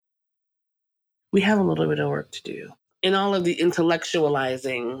we have a little bit of work to do. In all of the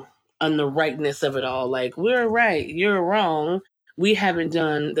intellectualizing on the rightness of it all, like, we're right, you're wrong, we haven't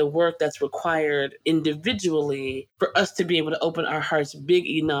done the work that's required individually for us to be able to open our hearts big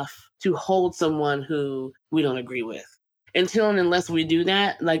enough to hold someone who we don't agree with. Until and unless we do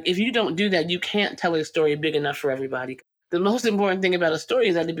that, like, if you don't do that, you can't tell a story big enough for everybody. The most important thing about a story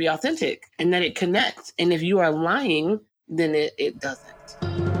is that it be authentic and that it connects. And if you are lying, then it doesn't.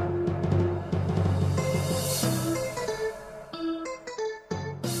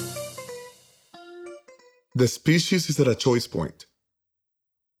 The species is at a choice point.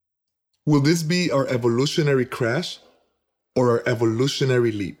 Will this be our evolutionary crash or our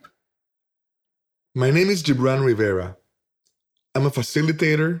evolutionary leap? My name is Gibran Rivera. I'm a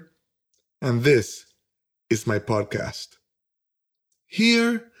facilitator, and this is my podcast.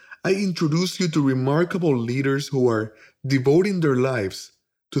 Here, I introduce you to remarkable leaders who are devoting their lives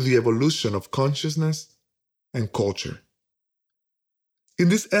to the evolution of consciousness and culture. In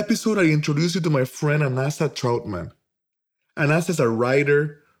this episode, I introduce you to my friend Anasa Troutman. Anasa is a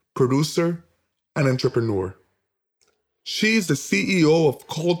writer, producer, and entrepreneur. She is the CEO of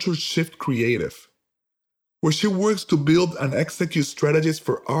Culture Shift Creative, where she works to build and execute strategies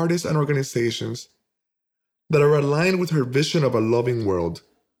for artists and organizations that are aligned with her vision of a loving world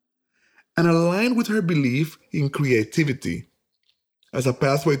and aligned with her belief in creativity as a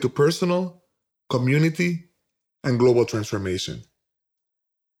pathway to personal, community, and global transformation.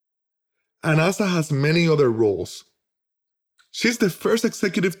 Anasa has many other roles. She's the first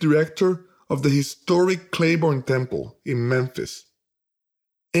executive director of the historic Claiborne Temple in Memphis,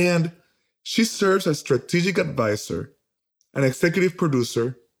 and she serves as strategic advisor and executive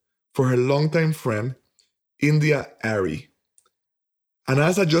producer for her longtime friend, India Ari.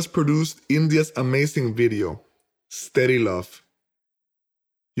 Anasa just produced India's amazing video, Steady Love.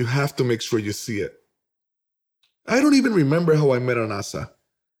 You have to make sure you see it. I don't even remember how I met Anasa,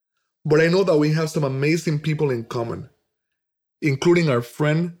 but I know that we have some amazing people in common, including our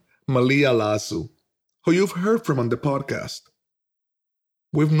friend Malia Lasu, who you've heard from on the podcast.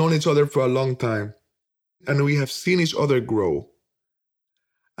 We've known each other for a long time, and we have seen each other grow.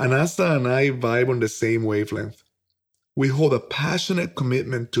 Anasa and I vibe on the same wavelength. We hold a passionate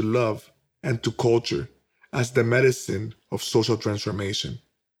commitment to love and to culture as the medicine of social transformation.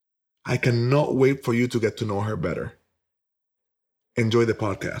 I cannot wait for you to get to know her better. Enjoy the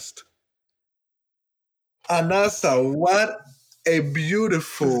podcast. Anasa, what a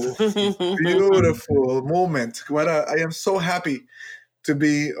beautiful, beautiful moment. I am so happy to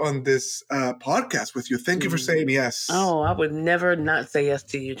be on this podcast with you. Thank you for saying yes. Oh, I would never not say yes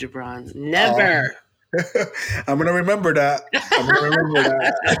to you, Gibran. Never. I'm going to remember that.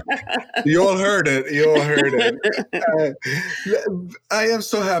 You all heard it. I am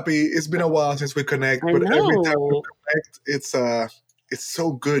so happy. It's been a while since we connect, but every time we connect, it's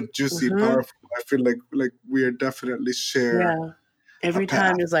so good, juicy, powerful. I feel like we are definitely share. Yeah. Every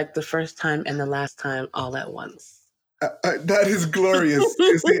time is like the first time and the last time all at once. That is glorious.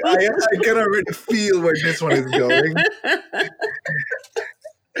 You see, I can already feel where this one is going.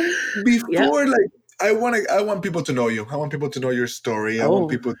 Before, I want people to know you. I want people to know your story. I want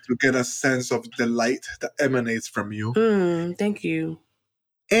people to get a sense of the light that emanates from you. Thank you.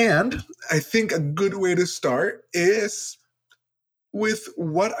 And I think a good way to start is with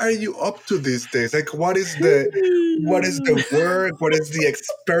what are you up to these days? Like, what is the work? What is the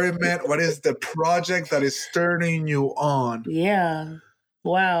experiment? What is the project that is turning you on? Yeah.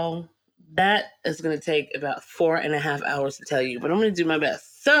 Wow. That is going to take about 4.5 hours to tell you, but I'm going to do my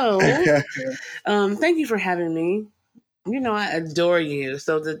best. So, thank you for having me. You know, I adore you.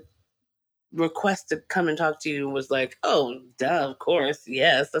 So the request to come and talk to you was like, oh, duh, of course.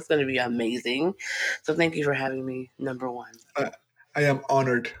 Yes, that's going to be amazing. So thank you for having me, number one. I am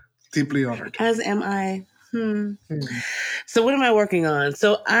honored, deeply honored. As am I. So what am I working on?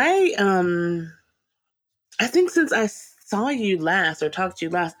 So I think since I saw you last or talked to you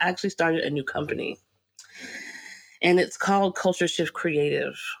last, I actually started a new company. And it's called Culture Shift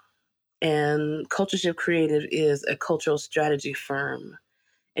Creative. And Culture Shift Creative is a cultural strategy firm.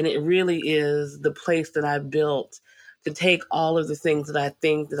 And it really is the place that I built to take all of the things that I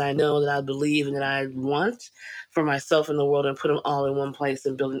think, that I know, that I believe, and that I want for myself in the world and put them all in one place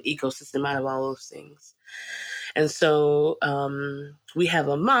and build an ecosystem out of all those things. And so we have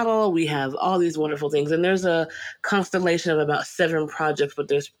a model, we have all these wonderful things, and there's a constellation of about 7 projects, but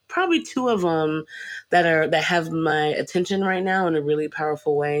there's probably 2 of them that have my attention right now in a really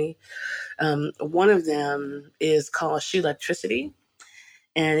powerful way. One of them is called She Electricity,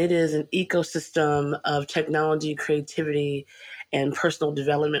 and it is an ecosystem of technology, creativity, and personal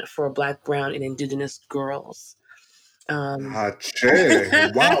development for Black, Brown, and Indigenous girls. Wow.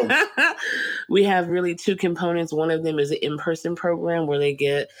 We have really two components. One of them is an in-person program where they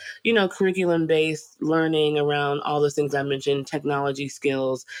get, curriculum-based learning around all those things I mentioned, technology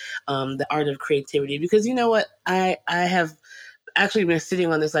skills, the art of creativity. Because you know what? I have actually been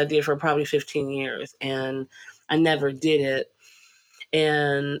sitting on this idea for probably 15 years, and I never did it.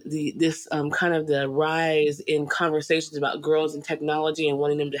 And this kind of the rise in conversations about girls and technology and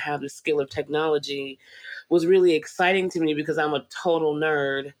wanting them to have the skill of technology was really exciting to me because I'm a total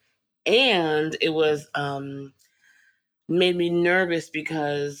nerd. And it was made me nervous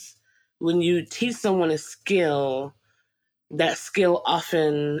because when you teach someone a skill, that skill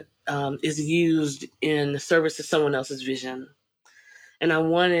often is used in service to someone else's vision. And I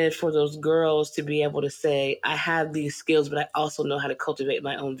wanted for those girls to be able to say, I have these skills, but I also know how to cultivate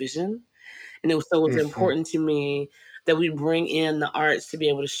my own vision. And it was important to me that we bring in the arts to be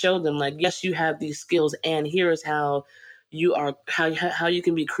able to show them, like, yes, you have these skills, and here is how how you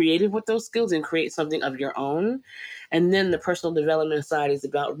can be creative with those skills and create something of your own. And then the personal development side is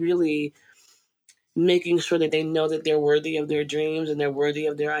about really making sure that they know that they're worthy of their dreams and they're worthy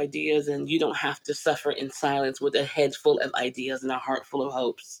of their ideas, and you don't have to suffer in silence with a head full of ideas and a heart full of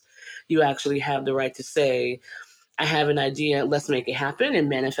hopes. You actually have the right to say, I have an idea, let's make it happen, and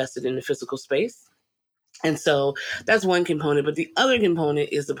manifest it in the physical space. And so that's one component. But the other component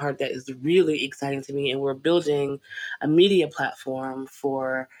is the part that is really exciting to me. And we're building a media platform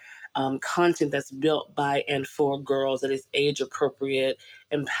for content that's built by and for girls that is age appropriate,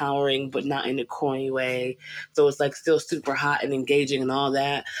 empowering, but not in a corny way. So it's like still super hot and engaging and all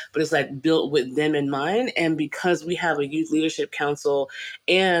that, but it's like built with them in mind. And because we have a youth leadership council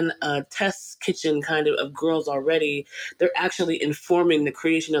and a test kitchen kind of girls already, they're actually informing the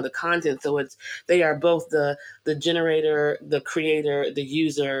creation of the content. So they are both the generator, the creator, the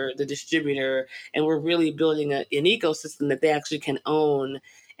user, the distributor, and we're really building an ecosystem that they actually can own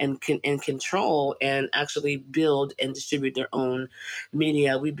and control and actually build and distribute their own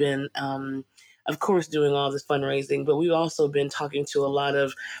media. We've been, of course, doing all this fundraising, but we've also been talking to a lot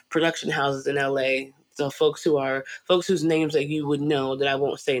of production houses in LA. So folks whose names that you would know that I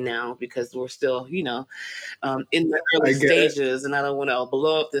won't say now because we're still, in the early stages, and I don't want to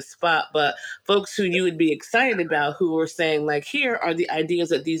blow up this spot, but folks who you would be excited about who are saying, like, here are the ideas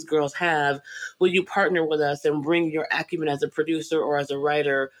that these girls have. Will you partner with us and bring your acumen as a producer or as a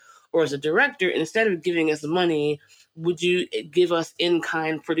writer or as a director? Instead of giving us money, would you give us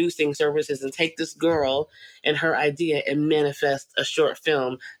in-kind producing services and take this girl and her idea and manifest a short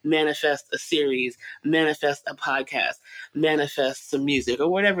film, manifest a series, manifest a podcast, manifest some music, or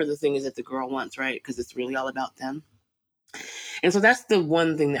whatever the thing is that the girl wants, right? Because it's really all about them. And so that's the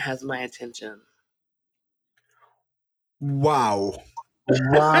one thing that has my attention. Wow.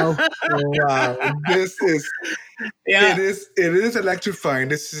 This is it is electrifying.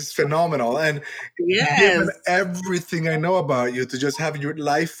 This is phenomenal. And given everything I know about you, to just have your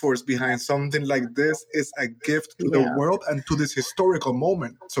life force behind something like this is a gift to the world and to this historical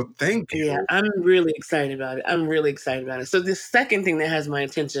moment. So thank you. Yeah, I'm really excited about it. So the second thing that has my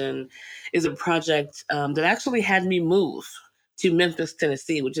attention is a project that actually had me move to Memphis,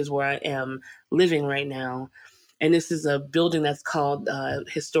 Tennessee, which is where I am living right now. And this is a building that's called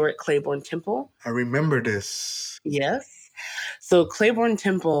Historic Claiborne Temple. I remember this. Yes. So Claiborne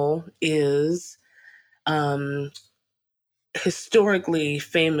Temple is historically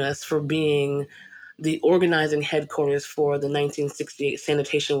famous for being the organizing headquarters for the 1968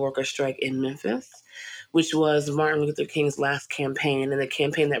 sanitation worker strike in Memphis, which was Martin Luther King's last campaign and the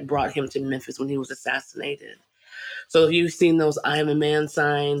campaign that brought him to Memphis when he was assassinated. So if you've seen those I Am a Man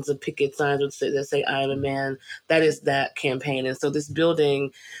signs, the picket signs that say I Am a Man, that is that campaign. And so this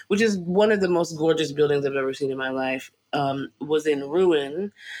building, which is one of the most gorgeous buildings I've ever seen in my life, was in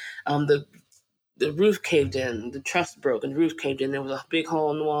ruin. The roof caved in, the truss broke, and the roof caved in. There was a big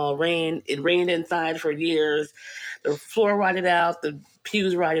hole in the wall. It rained inside for years. The floor rotted out, the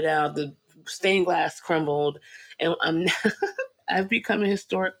pews rotted out, the stained glass crumbled. And I've become a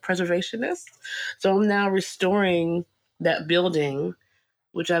historic preservationist. So I'm now restoring that building,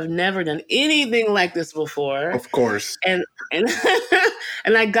 which I've never done anything like this before. Of course. And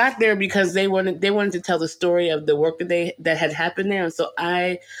and I got there because they wanted to tell the story of the work that had happened there. And so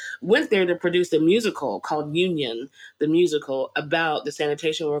I went there to produce a musical called Union, the musical about the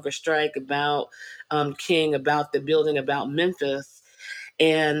sanitation worker strike, about King, about the building, about Memphis.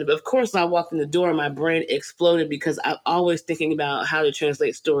 And of course, when I walked in the door, my brain exploded because I'm always thinking about how to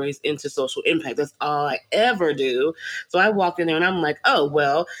translate stories into social impact. That's all I ever do. So I walked in there and I'm like, oh,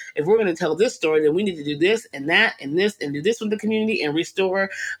 well, if we're going to tell this story, then we need to do this and that and this and do this with the community and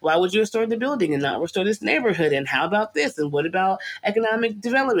restore. Why would you restore the building and not restore this neighborhood? And how about this? And what about economic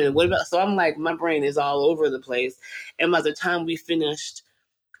development? And what about? So I'm like, my brain is all over the place. And by the time we finished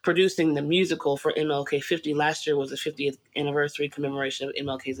producing the musical for MLK 50. Last year was the 50th anniversary commemoration of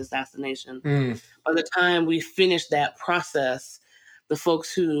MLK's assassination. By the time we finished that process, the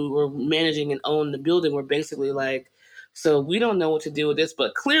folks who were managing and owned the building were basically like, so we don't know what to do with this,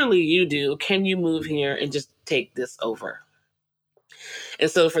 but clearly you do. Can you move here and just take this over? And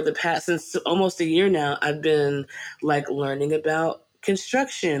so for the past, since almost a year now, I've been like learning about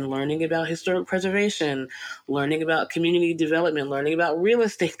construction, learning about historic preservation, learning about community development, learning about real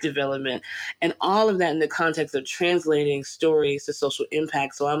estate development, and all of that in the context of translating stories to social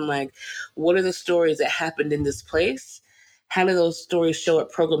impact. So I'm like, what are the stories that happened in this place? How do those stories show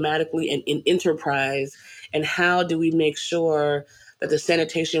up programmatically and in enterprise? And how do we make sure that the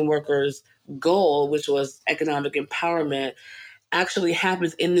sanitation workers' goal, which was economic empowerment, actually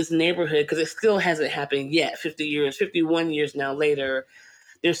happens in this neighborhood? Because it still hasn't happened yet. 51 years now later,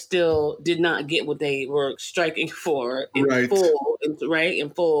 they still did not get what they were striking for in full, in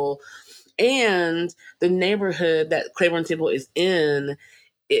full. And the neighborhood that Claiborne Temple is in,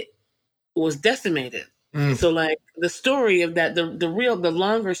 it was decimated. So like the story of that, the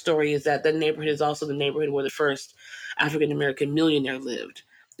longer story is that the neighborhood is also the neighborhood where the first African-American millionaire lived.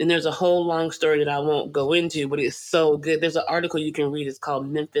 And there's a whole long story that I won't go into, but it's so good. There's an article you can read. It's called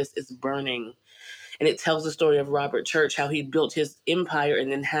Memphis is Burning. And it tells the story of Robert Church, how he built his empire, and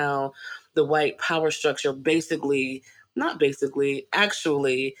then how the white power structure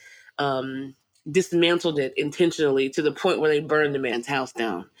actually dismantled it intentionally to the point where they burned the man's house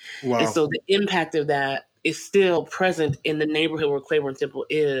down. Wow. And so the impact of that is still present in the neighborhood where Claiborne Temple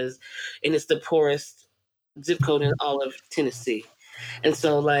is, and it's the poorest zip code in all of Tennessee. And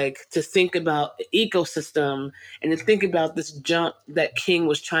so, like, to think about the ecosystem and to think about this jump that King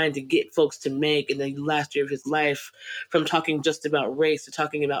was trying to get folks to make in the last year of his life, from talking just about race to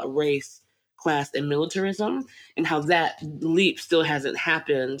talking about race, class, and militarism, and how that leap still hasn't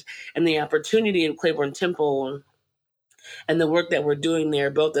happened, and the opportunity in Claiborne Temple and the work that we're doing there,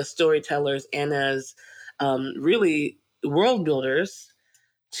 both as storytellers and as really world builders,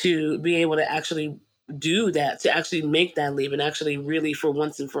 to be able to actually do that, to actually make that leap and actually really, for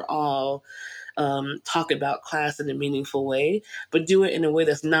once and for all, talk about class in a meaningful way, but do it in a way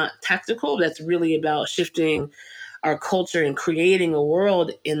that's not tactical, that's really about shifting our culture and creating a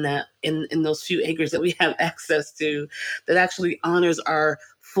world in those few acres that we have access to, that actually honors our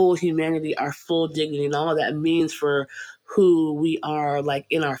full humanity, our full dignity, and all that means for who we are, like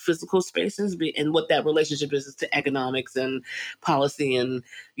in our physical spaces, and what that relationship is to economics and policy and,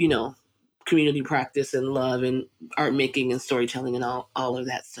 community practice and love and art making and storytelling and all of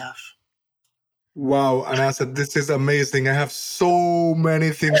that stuff. Wow, Anasa, this is amazing. I have so many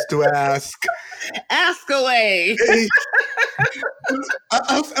things to ask. Ask away.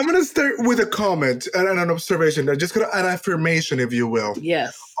 I'm going to start with a comment and an observation. I'm just going to an affirmation, if you will.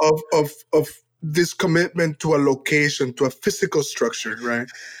 Yes. Of this commitment to a location, to a physical structure, right?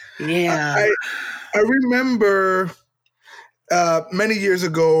 Yeah. I remember many years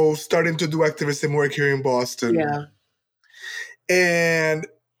ago starting to do activism work here in Boston. Yeah. And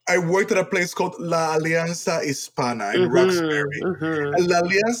I worked at a place called La Alianza Hispana in Roxbury. And La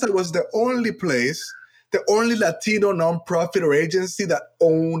Alianza was the only place, the only Latino nonprofit or agency that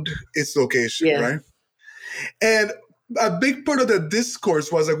owned its location, right? And a big part of the discourse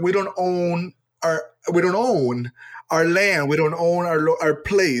was like, we don't own our land, we don't own our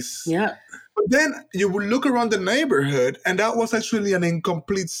place. Yeah. But then you would look around the neighborhood, and that was actually an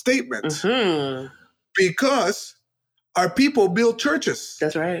incomplete statement because our people build churches.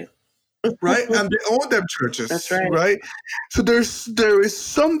 That's right. Right? And they own them churches. That's right. Right? So there is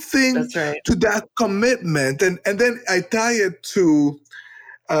something to that commitment. And then I tie it to,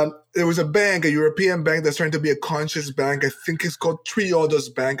 there was a bank, a European bank that's trying to be a conscious bank. I think it's called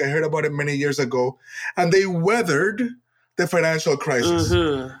Triodos Bank. I heard about it many years ago. And they weathered the financial crisis.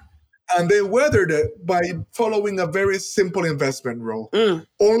 And they weathered it by following a very simple investment rule.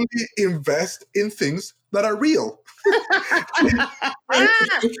 Only invest in things that are real. That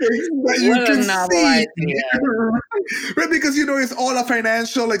you can see. Right? Because, it's all a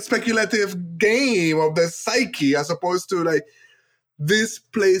financial, speculative game of the psyche, as opposed to, this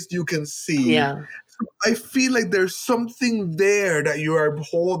place you can see. Yeah. I feel like there's something there that you are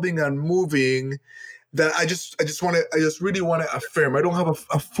holding and moving that I just really want to affirm. I don't have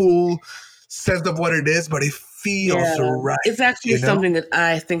a full sense of what it is, but it feels Yeah. right. It's actually something that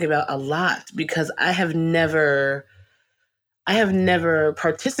I think about a lot because I have never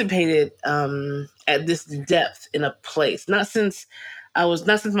participated at this depth in a place. Not since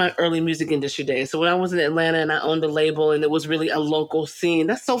my early music industry days. So when I was in Atlanta and I owned a label and it was really a local scene.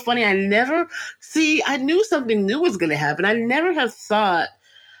 That's so funny. I knew something new was going to happen. I never have thought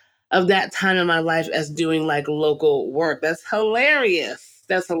of that time in my life as doing like local work. That's hilarious.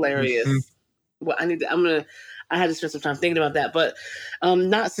 That's hilarious. Mm-hmm. Well, I had to spend some time thinking about that, but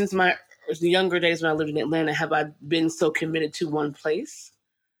not since my younger days when I lived in Atlanta have I been so committed to one place.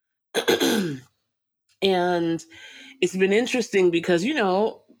 And it's been interesting because,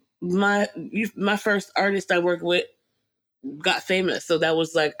 my first artist I worked with got famous. So that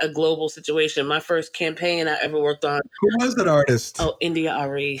was like a global situation. My first campaign I ever worked on. Who was that artist? Oh,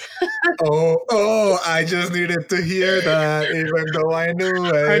 India.Arie. I just needed to hear that, even though I knew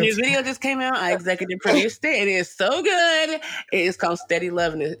it. Her new video just came out. I executive produced it. It is so good. It is called Steady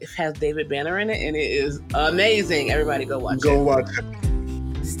Love, and it has David Banner in it, and it is amazing. Everybody go watch it. Go watch it.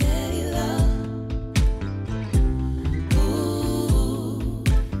 Steady love. Ooh.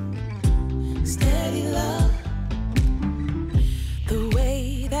 Steady love. The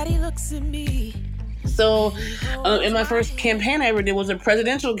way that he looks at me. So in my first campaign I ever did was a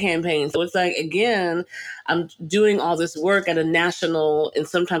presidential campaign. So it's like, again, I'm doing all this work at a national and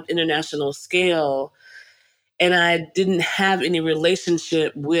sometimes international scale. And I didn't have any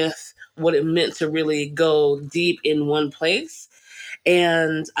relationship with what it meant to really go deep in one place.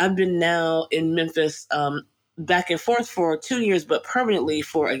 And I've been now in Memphis back and forth for 2 years, but permanently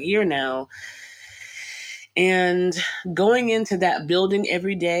for a year now. And going into that building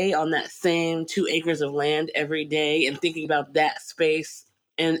every day on that same 2 acres of land every day and thinking about that space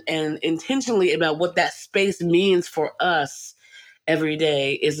and intentionally about what that space means for us every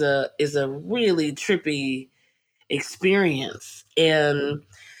day is a really trippy experience. And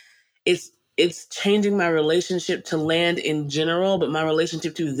it's changing my relationship to land in general, but my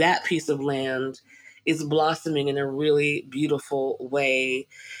relationship to that piece of land is blossoming in a really beautiful way.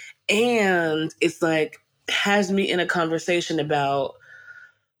 And it's like, has me in a conversation about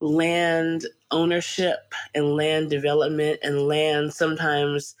land ownership and land development and land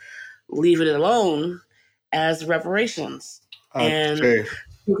sometimes leave it alone as reparations. And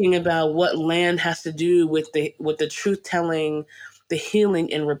thinking about what land has to do with the truth telling, the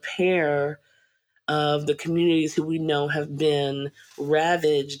healing and repair of the communities who we know have been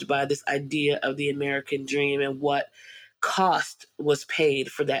ravaged by this idea of the American dream and what cost was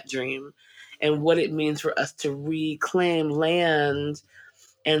paid for that dream and what it means for us to reclaim land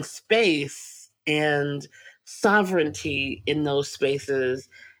and space and sovereignty in those spaces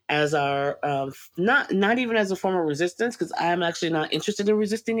as our not even as a form of resistance, because I'm actually not interested in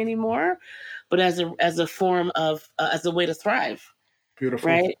resisting anymore, but as a form of as a way to thrive. Beautiful,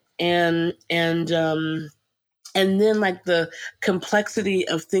 right? And then like the complexity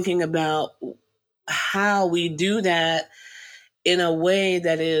of thinking about how we do that in a way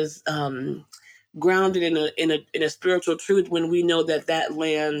that is grounded in a spiritual truth when we know that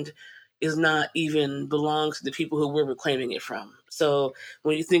land is not even belongs to the people who we're reclaiming it from. So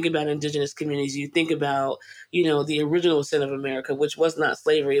when you think about indigenous communities, you think about, the original sin of America, which was not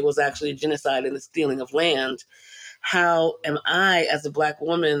slavery, it was actually genocide and the stealing of land. How am I, as a Black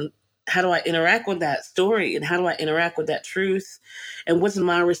woman, how do I interact with that story and how do I interact with that truth? And what's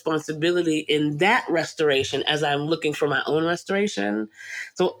my responsibility in that restoration as I'm looking for my own restoration?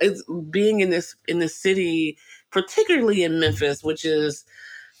 So it's being in this city, particularly in Memphis, which is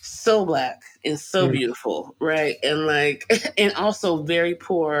so Black and so beautiful, right? And and also very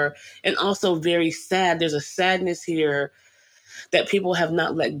poor and also very sad. There's a sadness here that people have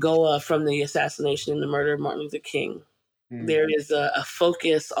not let go of from the assassination and the murder of Martin Luther King. There is a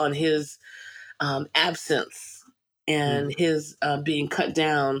focus on his absence and his being cut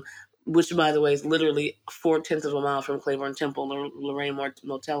down, which, by the way, is literally 4/10 of a mile from Claiborne Temple, Lorraine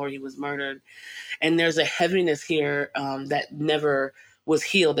Motel, where he was murdered. And there's a heaviness here that never was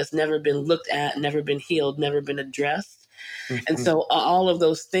healed, that's never been looked at, never been healed, never been addressed. Mm-hmm. And so all of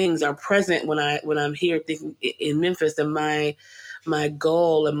those things are present when I'm here thinking in Memphis, and my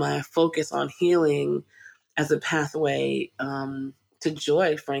goal and my focus on healing as a pathway to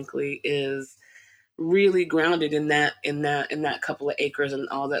joy, frankly, is really grounded in that couple of acres and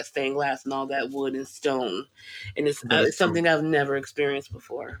all that stained glass and all that wood and stone. And it's something I've never experienced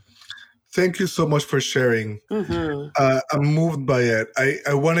before. Thank you so much for sharing. Mm-hmm. I'm moved by it.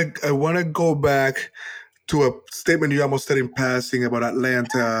 I want to go back to a statement you almost said in passing about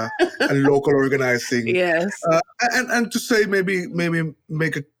Atlanta and local organizing. Yes. And to say maybe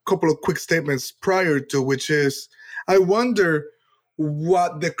make a couple of quick statements prior to, which is, I wonder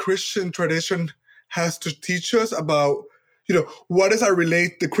what the Christian tradition has to teach us about, what is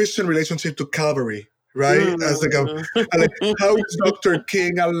the Christian relationship to Calvary, right? As like how is Dr.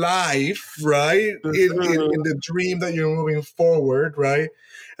 King alive, right? In the dream that you're moving forward, right?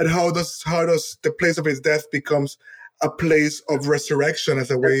 And how does the place of his death becomes a place of resurrection as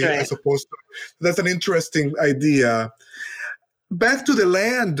a way, as opposed to, that's an interesting idea. Back to the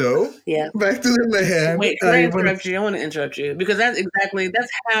land, though. Yeah. Back to the land. Wait, can I interrupt you? I want to interrupt you because that's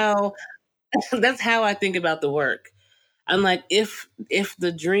how I think about the work. I'm like, if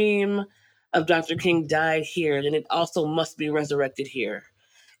the dream of Dr. King died here, then it also must be resurrected here.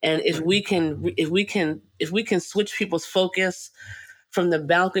 And if we can switch people's focus from the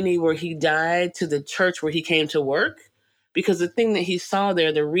balcony where he died to the church where he came to work, because the thing that he saw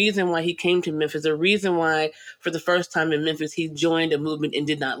there, the reason why he came to Memphis, the reason why for the first time in Memphis he joined a movement and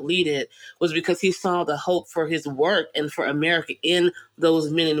did not lead it, was because he saw the hope for his work and for America in those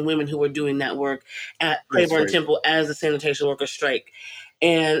men and women who were doing that work at Claiborne Temple as the sanitation workers strike.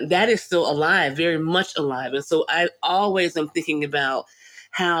 And that is still alive, very much alive. And so I always am thinking about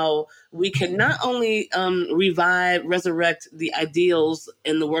how we can not only resurrect the ideals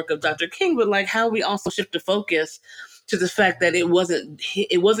in the work of Dr. King, but like how we also shift the focus to the fact that it wasn't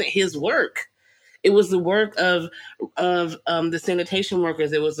his work. It was the work of the sanitation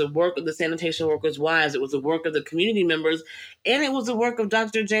workers. It was the work of the sanitation workers' wives. It was the work of the community members, and it was the work of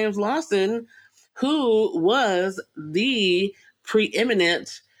Dr. James Lawson, who was the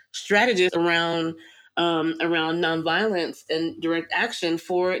preeminent strategist around nonviolence and direct action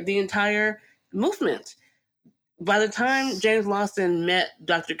for the entire movement. By the time James Lawson met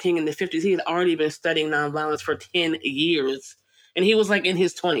Dr. King in the 50s, he had already been studying nonviolence for 10 years. And he was like in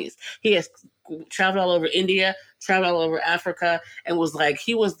his 20s. He has traveled all over India, traveled all over Africa, and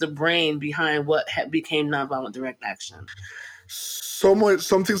he was the brain behind what became nonviolent direct action.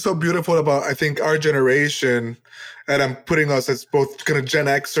 Something so beautiful about, I think, our generation, and I'm putting us as both kind of Gen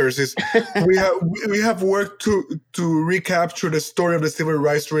Xers, is we have worked to recapture the story of the civil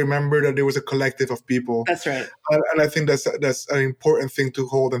rights, to remember that there was a collective of people. That's right. And I think that's an important thing to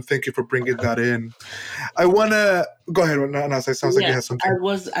hold, and thank you for bringing that in. I want to go ahead, Nasa. It sounds like you have something.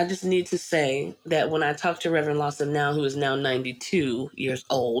 I just need to say that when I talk to Reverend Lawson now, who is now 92 years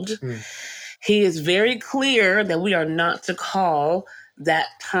old, he is very clear that we are not to call that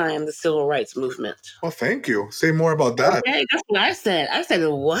time the civil rights movement. Well, thank you. Say more about that. Okay, that's what I said. I said,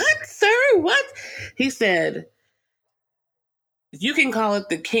 what, sir? What? He said, you can call it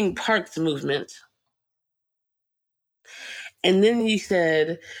the King Parks movement. And then he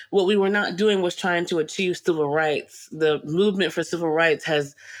said, what we were not doing was trying to achieve civil rights. The movement for civil rights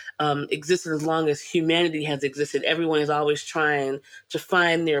has existed as long as humanity has existed. Everyone is always trying to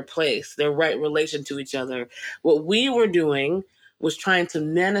find their place, their right relation to each other. What we were doing was trying to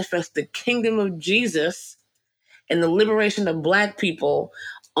manifest the kingdom of Jesus and the liberation of Black people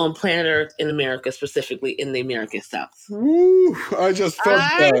on planet Earth, in America, specifically in the American South. Woo, I just felt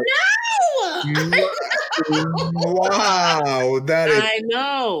that. Know. Wow, that is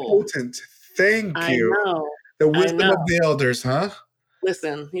potent. Thank you. I know. The wisdom of the elders, huh?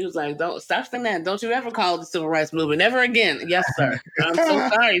 Listen, he was like, don't stop saying that. Don't you ever call it the civil rights movement. Never again. Yes, sir. I'm so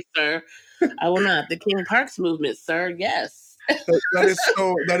sorry, sir. I will not. The King Parks movement, sir. Yes.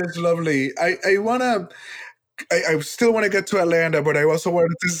 That is lovely. I still want to get to Atlanta, but I also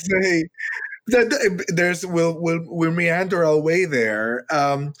wanted to say that we'll meander our way there.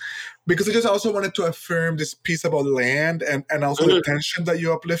 Because I just also wanted to affirm this piece about land and also the tension that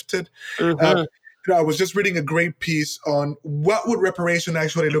you uplifted. I was just reading a great piece on what would reparation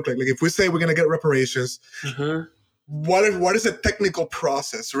actually look like. Like if we say we're going to get reparations, what is a technical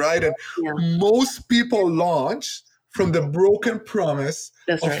process, right? And most people launch from the broken promise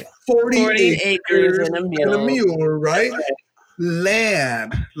of 40 acres and a mule, right?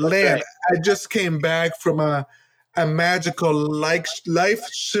 Land. Right. I just came back from a magical,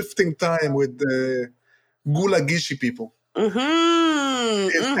 life-shifting time with the Gula Geechee people in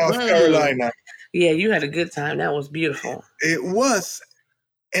South Carolina. Yeah, you had a good time. That was beautiful. It was.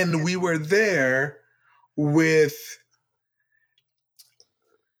 And we were there I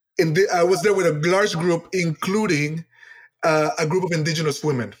was there with a large group, including a group of indigenous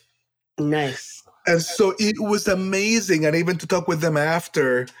women. Nice. And so it was amazing. And even to talk with them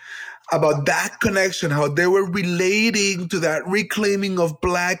after, about that connection, how they were relating to that reclaiming of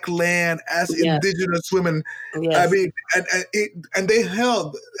Black land as Yes. indigenous women. I Yes. mean, and they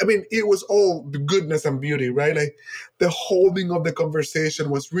held. I mean, it was all goodness and beauty, right? Like the holding of the conversation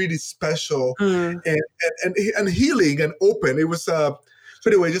was really special Mm, and healing and open. It was. So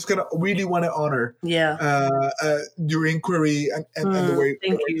anyway, just gonna really want to honor yeah. your inquiry and the way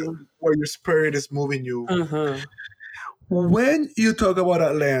Thank you. where your spirit is moving you. Mm-hmm. When you talk about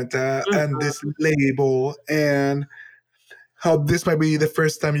Atlanta and this label and how this might be the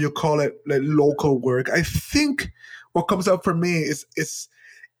first time you call it like local work, I think what comes up for me is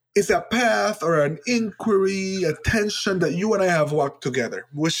a path or an inquiry, a tension that you and I have walked together,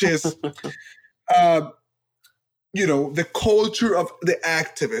 which is the culture of the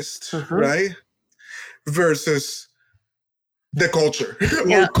activist, Mhm. right? Versus the culture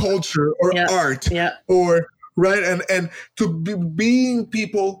Yeah. or culture or Yeah. art Yeah. or right and to being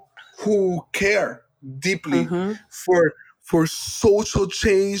people who care deeply Mhm. for social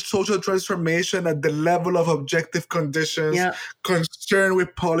change, social transformation at the level of objective conditions, Yeah. concern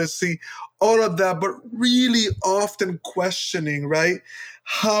with policy, all of that, but really often questioning, right,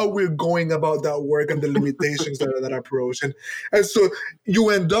 how we're going about that work and the limitations that are that approach. And so you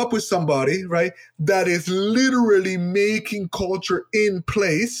end up with somebody, right, that is literally making culture in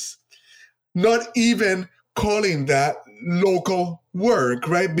place, not even calling that local work,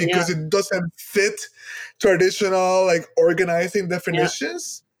 right? Because it doesn't fit traditional like organizing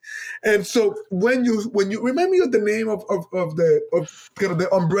definitions. And so when you remind me of the name of kind of the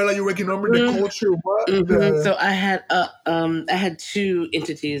umbrella you're working under, the culture, what the So I had two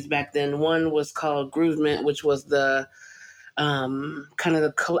entities back then. One was called Groovement, which was the kind of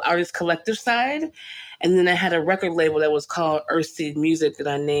the artist collective side, and then I had a record label that was called Earthseed Music that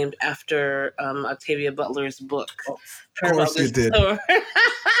I named after Octavia Butler's book. of course you did.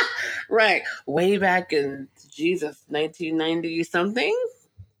 Right, way back in 1990 something.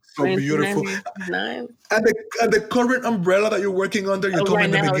 So beautiful. 1999. And the current umbrella that you're working under, you told me Right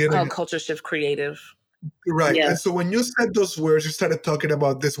in the now it's beginning. called Culture Shift Creative. Right. Yes. And so when you said those words, you started talking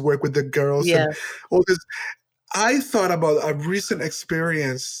about this work with the girls Yes. and all this. I thought about a recent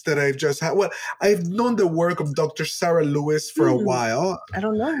experience that I've just had. Well, I've known the work of Dr. Sarah Lewis for a while. I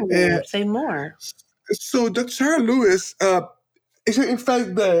don't know. And Say more. so Dr. Sarah Lewis, is in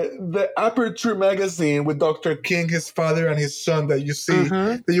fact the Aperture magazine with Dr. King, his father and his son that you see,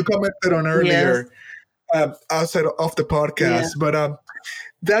 that you commented on earlier outside of the podcast. But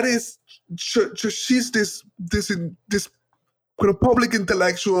that is, she's this kind of public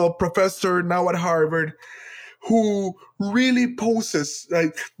intellectual professor now at Harvard who really poses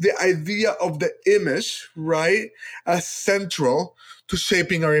like the idea of the image, right, as central to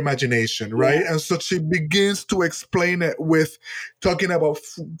shaping our imagination, right? And so she begins to explain it with talking about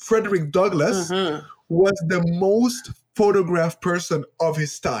Frederick Douglass was the most photographed person of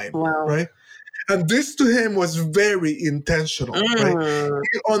his time, right? And this to him was very intentional, right?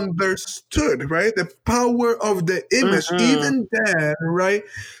 He understood, right, the power of the image, even then, right,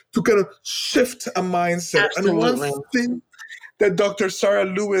 to kind of shift a mindset. Absolutely. And one thing that Dr. Sarah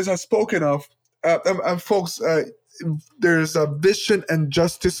Lewis has spoken of, and folks, there's a vision and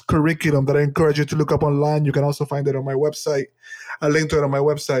justice curriculum that I encourage you to look up online. You can also find it on my website. A link to it on my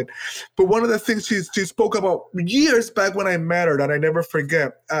website. But one of the things she spoke about years back when I met her that I never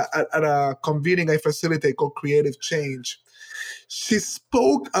forget at a convening I facilitate called Creative Change, she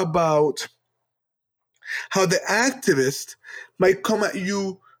spoke about how the activist might come at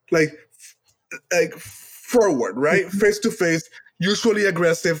you like forward, right? Face to face, usually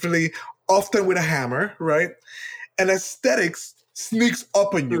aggressively, often with a hammer, right? And aesthetics sneaks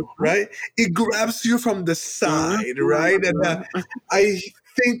up on you, right? It grabs you from the side, right? And I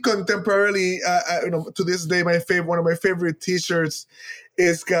think contemporarily, to this day, one of my favorite T-shirts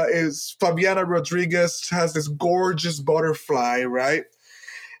is Fabiana Rodriguez has this gorgeous butterfly, right?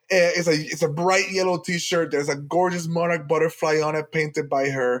 It's a bright yellow T-shirt. There's a gorgeous monarch butterfly on it, painted by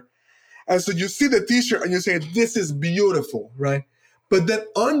her. And so you see the T-shirt and you say, "This is beautiful," right? But then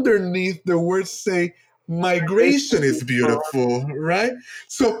underneath the words say, "Migration is beautiful," right?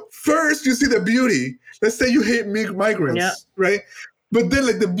 So first you see the beauty. Let's say you hate migrants, right? But then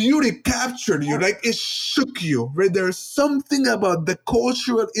like the beauty captured you, like it shook you, right? There's something about the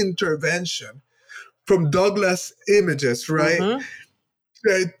cultural intervention from Douglas images, right?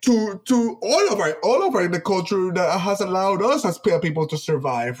 To all of our the culture that has allowed us as people to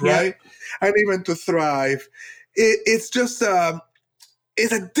survive, right? And even to thrive. It's just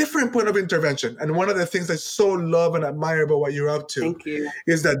is a different point of intervention. And one of the things I so love and admire about what you're up to Thank you.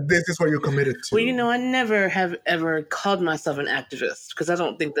 is that this is what you're committed to. Well, I never have ever called myself an activist because I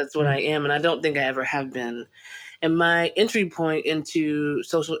don't think that's what I am, and I don't think I ever have been. And my entry point into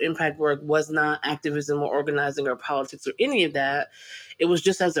social impact work was not activism or organizing or politics or any of that. It was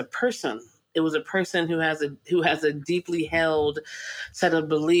just as a person. It was a person who has a deeply held set of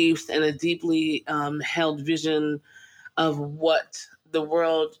beliefs and a deeply held vision of what the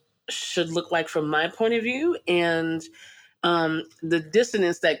world should look like from my point of view, and the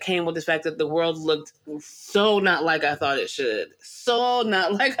dissonance that came with the fact that the world looked so not like I thought it should,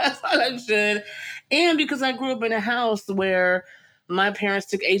 and because I grew up in a house where my parents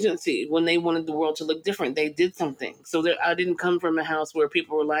took agency when they wanted the world to look different. They did something. So I didn't come from a house where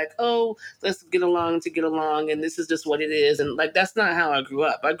people were like, oh, let's get along to get along, and this is just what it is. And like, that's not how I grew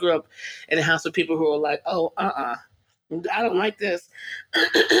up. I grew up in a house with people who were like, oh, I don't like this.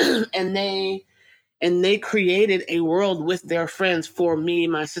 and they created a world with their friends for me,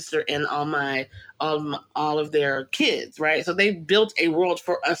 my sister, and all of their kids, right? So they built a world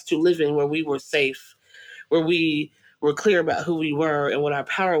for us to live in where we were safe, where we were clear about who we were and what our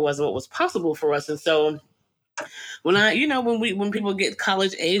power was and what was possible for us. And so when people get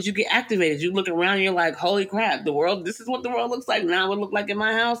college age, you get activated. You look around and you're like, holy crap, this is what the world looks like now. It look like in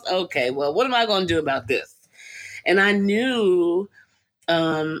my house. Okay, well, what am I going to do about this? And I knew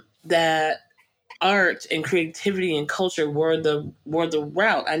that art and creativity and culture were the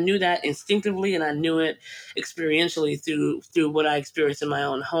route. I knew that instinctively, and I knew it experientially through what I experienced in my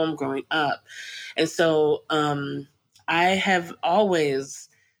own home growing up. And so I have always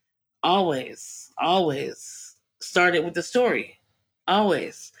started with the story.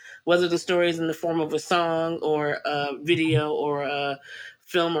 Always. Whether the story is in the form of a song or a video or a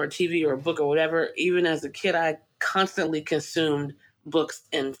film or TV or a book or whatever. Even as a kid, I constantly consumed books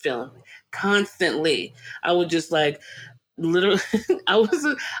and film. Constantly. I would just literally I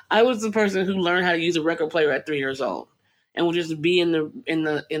was the person who learned how to use a record player at 3 years old, and would just be in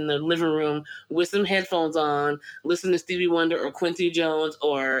the living room with some headphones on, listen to Stevie Wonder or Quincy Jones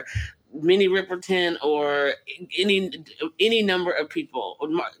or Minnie Riperton or any number of people, or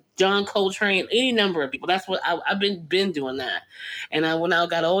John Coltrane, any number of people. That's what I've been doing that. And when I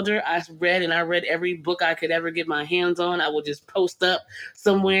got older, I read every book I could ever get my hands on. I would just post up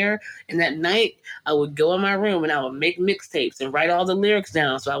somewhere, and at night I would go in my room and I would make mixtapes and write all the lyrics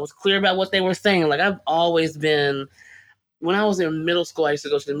down, so I was clear about what they were saying. Like, I've always been. When I was in middle school, I used to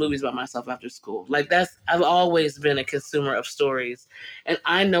go to the movies by myself after school. I've always been a consumer of stories, and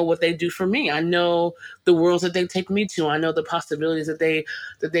I know what they do for me. I know the worlds that they take me to. I know the possibilities that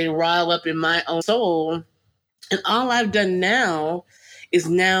they rile up in my own soul. And all I've done now is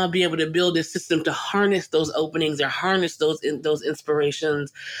be able to build a system to harness those openings or harness those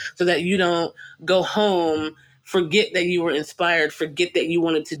inspirations, so that you don't go home, forget that you were inspired, forget that you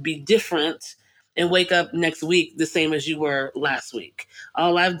wanted to be different, and wake up next week the same as you were last week.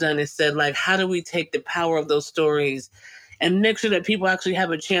 All I've done is said, how do we take the power of those stories and make sure that people actually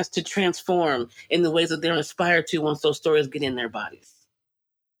have a chance to transform in the ways that they're inspired to once those stories get in their bodies?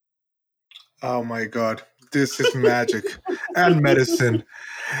 Oh my God, this is magic and medicine.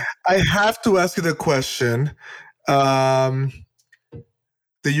 I have to ask you the question.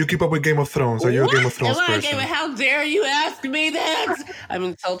 Do you keep up with Game of Thrones? Are you a Game of Thrones person? How dare you ask me that? I'm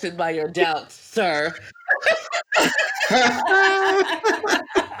insulted by your doubts, sir.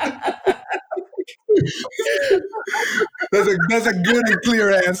 That's a good and clear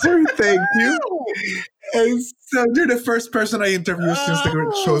answer. Thank you. And so you're the first person I interviewed since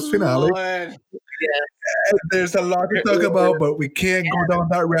the show's finale. Lord. And there's a lot to talk about, but we can't go down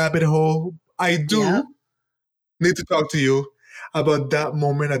that rabbit hole. I do need to talk to you about that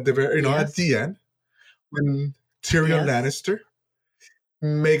moment at the at the end, when Tyrion Lannister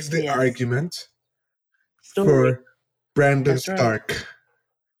makes the argument for Brandon Stark.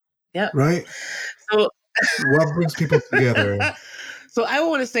 Yeah. Right? So what brings people together? So I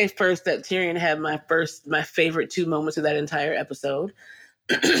want to say first that Tyrion had my favorite 2 moments of that entire episode.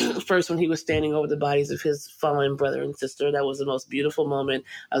 First, when he was standing over the bodies of his fallen brother and sister. That was the most beautiful moment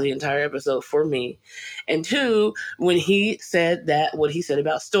of the entire episode for me. And 2, when he said what he said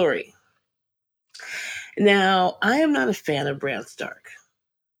about story. Now, I am not a fan of Bran Stark.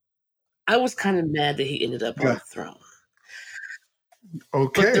 I was kind of mad that he ended up on the throne.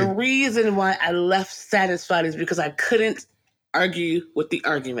 Okay. But the reason why I left satisfied is because I couldn't argue with the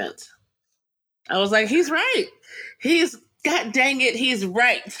argument. I was like, he's right. God dang it, he's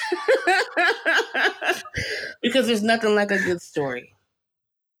right. Because there's nothing like a good story.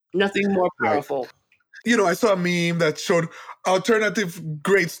 Nothing more powerful I saw a meme that showed alternative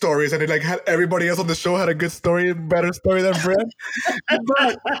great stories, and it like had everybody else on the show had a good story, better story than Brett.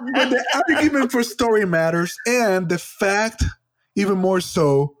 But the argument for story matters, and the fact, even more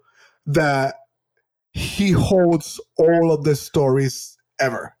so, that he holds all of the stories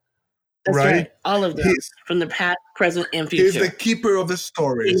ever. That's right. All of them, He's- from the past, present, and He's future. the keeper of the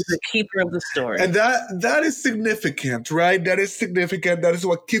stories. He's the keeper of the story. And that is significant, right? That is significant. That is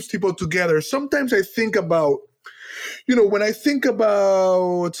what keeps people together. Sometimes I think about, when I think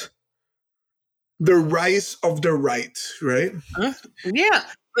about the rise of the right, right? Yeah.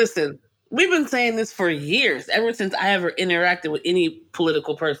 Listen, we've been saying this for years, ever since I ever interacted with any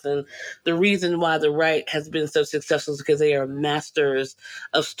political person. The reason why the right has been so successful is because they are masters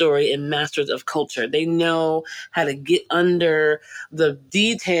of story and masters of culture. They know how to get under the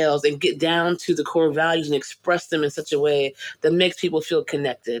details and get down to the core values and express them in such a way that makes people feel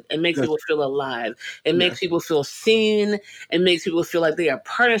connected and makes people feel alive. It makes people feel seen and makes people feel like they are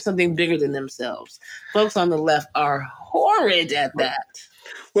part of something bigger than themselves. Folks on the left are horrid at that.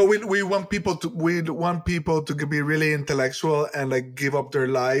 Well, we want people to be really intellectual and like give up their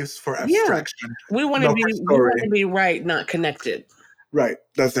lives for abstraction. We want to be right, not connected. Right.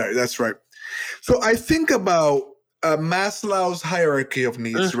 That's right. So I think about Maslow's hierarchy of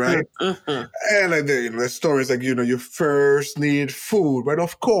needs, right? And like the stories like you first need food, right?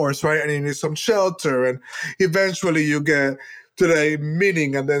 Of course, right? And you need some shelter, and eventually you get to the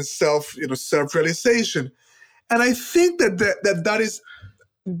meaning and then self-realization. And I think that is,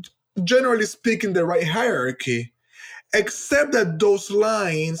 generally speaking, the right hierarchy, except that those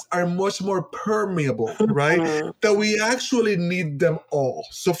lines are much more permeable, right? That we actually need them all.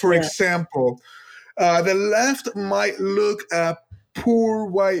 So, for example, the left might look at poor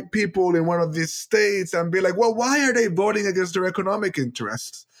white people in one of these states and be like, well, why are they voting against their economic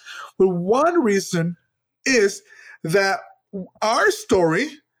interests? Well, one reason is that our story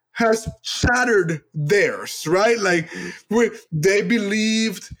has shattered theirs, right? Like they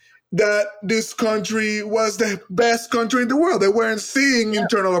believed that this country was the best country in the world. They weren't seeing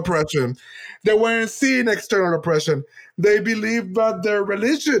internal oppression. They weren't seeing external oppression. They believed that their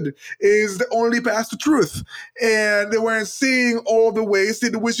religion is the only path to truth. And they weren't seeing all the ways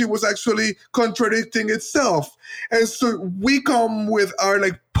in which it was actually contradicting itself. And so we come with our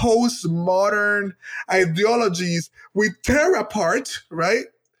like postmodern ideologies. We tear apart, right,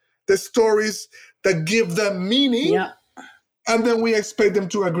 the stories that give them meaning. Yeah. And then we expect them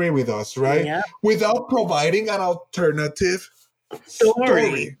to agree with us, right? Yeah. Without providing an alternative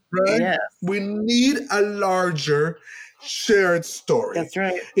story, right? Yes. We need a larger shared story. That's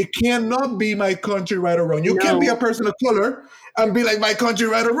right. It cannot be my country right or wrong. You can't be a person of color and be like my country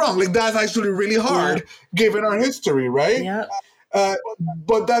right or wrong. Like that's actually really hard given our history, right? Yeah.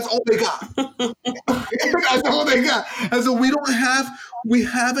 But that's all they got. That's all they got. And so we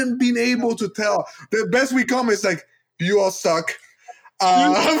haven't been able to tell. The best we come is like, you all suck.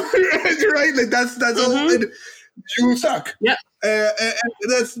 Right? Like that's all. You suck. Yeah. And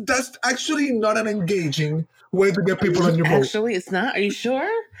that's actually not an engaging way to get people on your boat. Actually, it's not. Are you sure?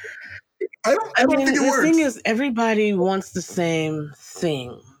 I don't think it works. The thing is, everybody wants the same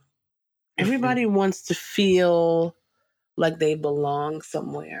thing. Everybody wants to feel like they belong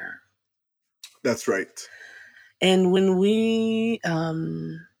somewhere. That's right. And when we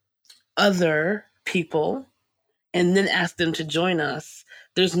other people and then ask them to join us,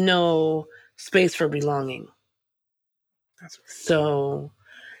 there's no space for belonging. That's right. So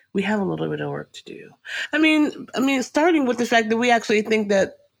we have a little bit of work to do. I mean, starting with the fact that we actually think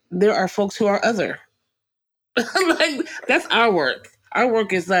that there are folks who are other. Like that's our work. Our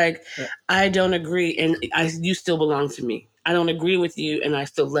work is like, I don't agree, and you still belong to me. I don't agree with you, and I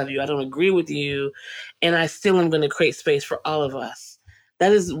still love you. I don't agree with you, and I still am going to create space for all of us.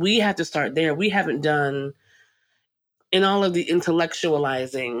 We have to start there. We haven't done, in all of the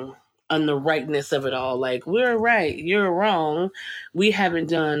intellectualizing on the rightness of it all, like we're right, you're wrong. We haven't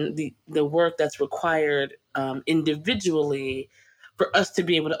done the work that's required individually for us to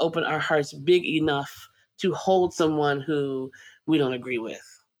be able to open our hearts big enough to hold someone who we don't agree with.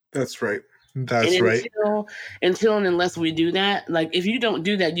 That's right. That's right. Until and unless we do that, like if you don't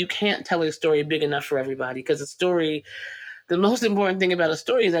do that, you can't tell a story big enough for everybody, because the most important thing about a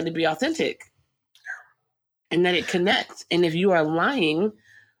story is that it be authentic and that it connects. And if you are lying,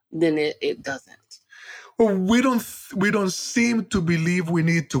 then it doesn't. Well, we don't seem to believe we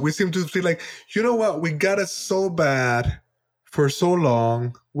need to. We seem to feel like, you know what, we got it so bad for so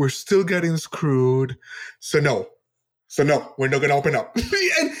long, we're still getting screwed. So no, we're not going to open up.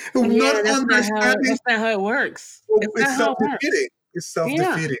 And that's not how it works. It's self-defeating. It's Yeah.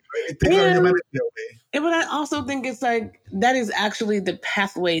 self-defeating, right? It takes our And, humanity away. but I also think it's like that is actually the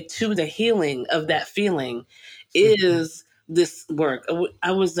pathway to the healing of that feeling is this work.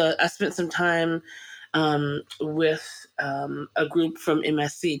 I spent some time with a group from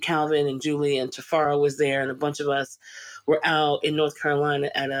MSC. Calvin and Julie and Tafara was there, and a bunch of us were out in North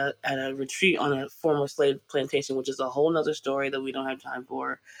Carolina at a retreat on a former slave plantation, which is a whole nother story that we don't have time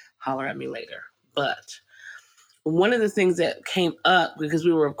for. Holler at me later. But one of the things that came up, because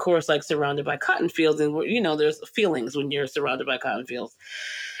we were, of course, like surrounded by cotton fields, and there's feelings when you're surrounded by cotton fields.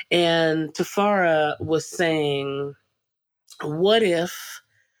 And Tafara was saying, what if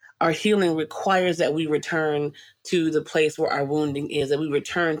our healing requires that we return to the place where our wounding is, that we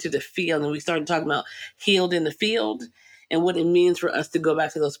return to the field? And we started talking about healed in the field and what it means for us to go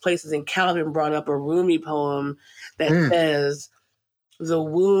back to those places. And Calvin brought up a Rumi poem that says, the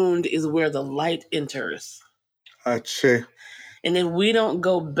wound is where the light enters. Ache. And if we don't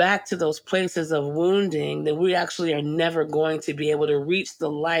go back to those places of wounding, then we actually are never going to be able to reach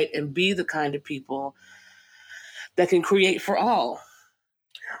the light and be the kind of people that can create for all.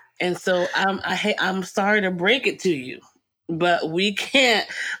 And so I'm sorry to break it to you, but we can't,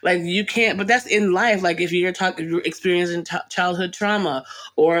 you can't, but that's in life. Like if you're experiencing childhood trauma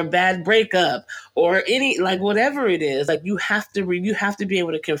or a bad breakup or whatever it is, you have to be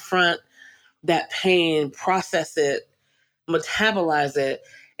able to confront that pain, process it, metabolize it,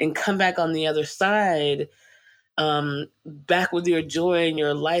 and come back on the other side, back with your joy and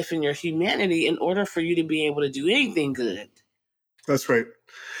your life and your humanity in order for you to be able to do anything good. That's right.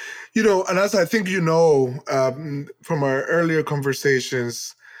 And as I think from our earlier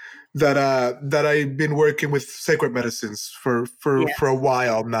conversations, that I've been working with sacred medicines for a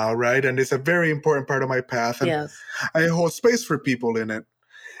while now, right? And it's a very important part of my path. And I hold space for people in it.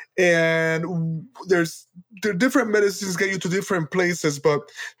 And the different medicines get you to different places, but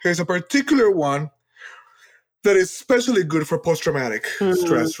there's a particular one that is especially good for post-traumatic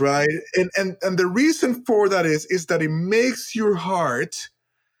stress, right? And the reason for that is that it makes your heart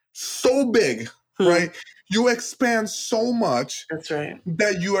so big, right? You expand so much. That's right.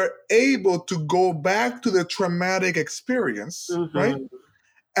 That you are able to go back to the traumatic experience, right?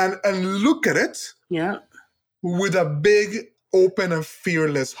 And look at it with a big, open and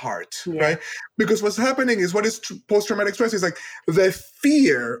fearless heart, right? Because what's happening is what is post-traumatic stress is the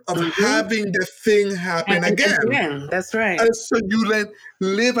fear of having the thing happen again. That's right. And so you then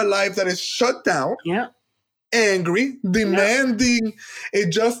live a life that is shut down, angry, demanding a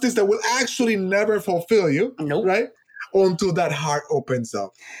justice that will actually never fulfill you, right? Until that heart opens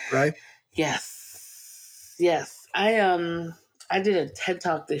up, right? Yes. I did a TED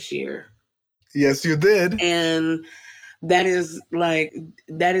Talk this year. Yes, you did. And that is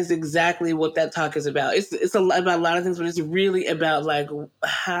exactly what that talk is about. It's about a lot of things, but it's really about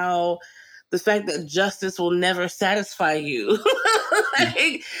how the fact that justice will never satisfy you.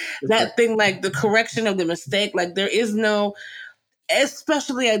 That thing, the correction of the mistake, there is no,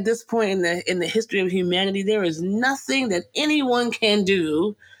 especially at this point in the history of humanity, there is nothing that anyone can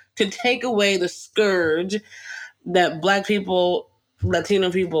do to take away the scourge that Black people, Latino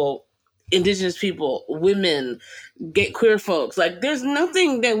people, Indigenous people, women, queer folks, there's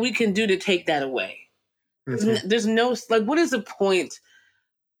nothing that we can do to take that away. There's no, what is the point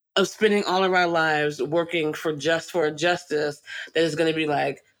of spending all of our lives working for a justice that is going to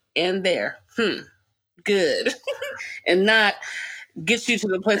be and there, good, and not get you to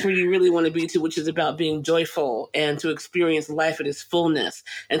the place where you really want to be to, which is about being joyful and to experience life at its fullness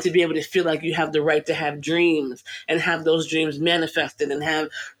and to be able to feel like you have the right to have dreams and have those dreams manifested and have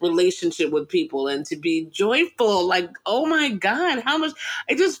relationship with people and to be joyful. Oh my God, how much,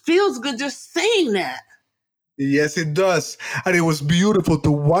 it just feels good just saying that. Yes, it does. And it was beautiful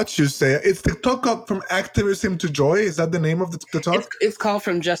to watch you say it. It's the talk up from activism to joy. Is that the name of the talk? It's called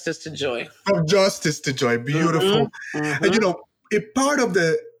From Justice to Joy. From Justice to Joy. Beautiful. And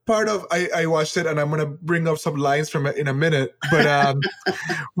I watched it and I'm going to bring up some lines from it in a minute. But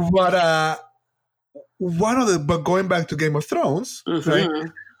but going back to Game of Thrones, right?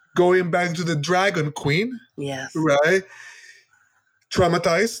 Going back to the Dragon Queen. Yes. Right?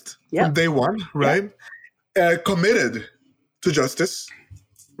 Traumatized from day one, right? Committed to justice,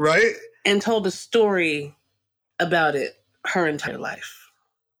 right? And told a story about it her entire life.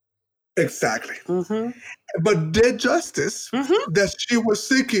 Exactly. But the justice that she was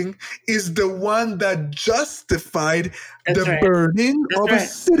seeking is the one that justified the burning of a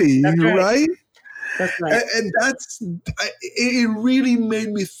city, right? That's right. And it really made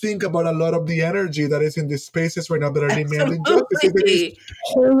me think about a lot of the energy that is in these spaces right now that are demanding justice. It is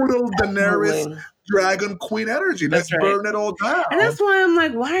Absolutely. total Daenerys Absolutely. dragon queen energy. Let's That's right. burn it all down. And that's why I'm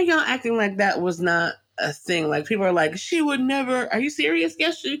like, why are y'all acting like that was not a thing? Like people are like, she would never. Are you serious?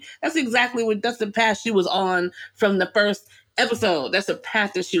 Yes, that's exactly that's the path she was on from the first episode. That's the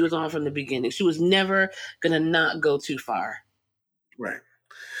path that she was on from the beginning. She was never gonna not go too far. Right.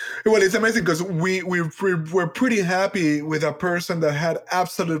 Well, it's amazing because we're pretty happy with a person that had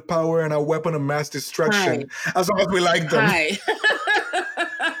absolute power and a weapon of mass destruction, as long as we like them. Hi.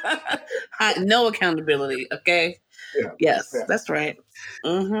 Hi. No accountability. Okay. Yeah. Yes, Yeah. that's right.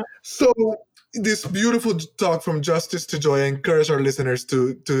 Mm-hmm. So this beautiful talk from Justice to Joy, I encourage our listeners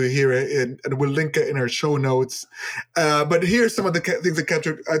to hear it, and we'll link it in our show notes. But here's some of the things that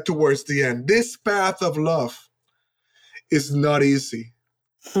captured towards the end. This path of love is not easy.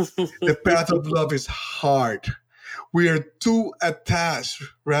 The path of love is hard. We are too attached,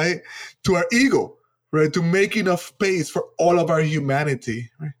 right, to our ego, right, to make enough space for all of our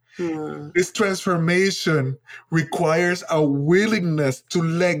humanity. Right? This transformation requires a willingness to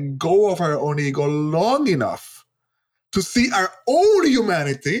let go of our own ego long enough to see our own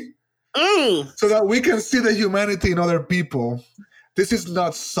humanity so that we can see the humanity in other people. This is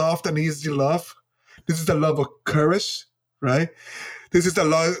not soft and easy love. This is a love of courage, right? This is a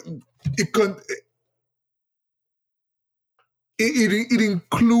love. It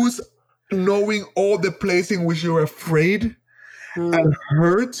includes knowing all the places in which you're afraid and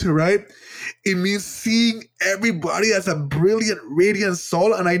hurt, right? It means seeing everybody as a brilliant, radiant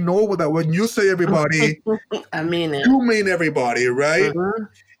soul. And I know that when you say everybody, I mean it. You mean everybody, right? Mm-hmm.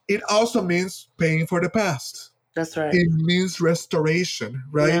 It also means paying for the past. That's right. It means restoration,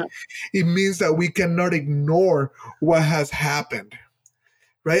 right? Yeah. It means that we cannot ignore what has happened,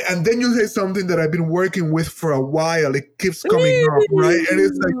 right? And then you say something that I've been working with for a while. It keeps coming up, right? And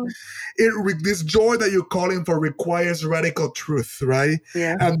it's like, this joy that you're calling for requires radical truth, right?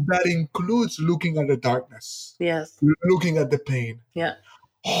 Yeah. And that includes looking at the darkness. Yes. Looking at the pain. Yeah.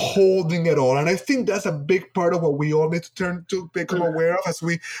 Holding it all. And I think that's a big part of what we all need to turn to become aware of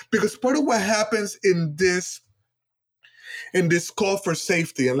because part of what happens in this call for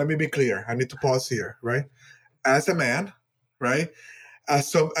safety, and let me be clear, I need to pause here, right? As a man, right? I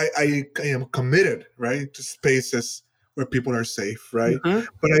am committed, right, to spaces where people are safe, right? Mm-hmm.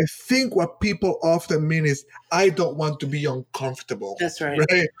 But I think what people often mean is, I don't want to be uncomfortable. That's right.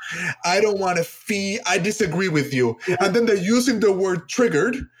 Right? I don't want to feel, I disagree with you. Yeah. And then they're using the word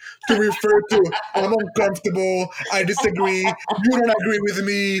triggered to refer to, I'm uncomfortable, I disagree, you don't agree with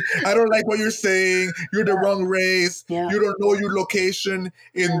me, I don't like what you're saying, you're the wrong race, you don't know your location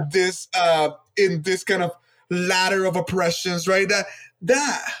in this kind of ladder of oppressions, right?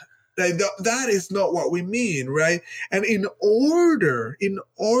 That is not what we mean, right? And in order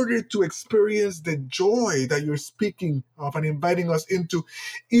to experience the joy that you're speaking of and inviting us into,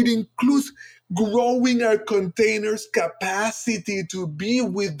 it includes growing our container's capacity to be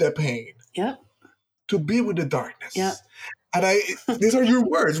with the pain, to be with the darkness. And these are your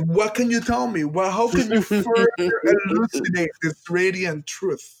words. What can you tell me? Well, how can you further elucidate this radiant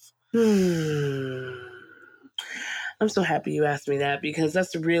truth? I'm so happy you asked me that, because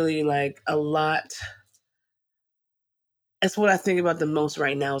that's really like a lot. That's what I think about the most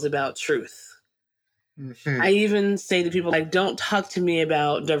right now, is about truth. Mm-hmm. I even say to people, like, don't talk to me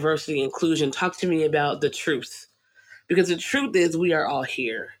about diversity, inclusion. Talk to me about the truth. Because the truth is, we are all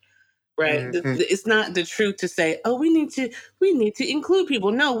here, right? Mm-hmm. It's not the truth to say, oh, we need to include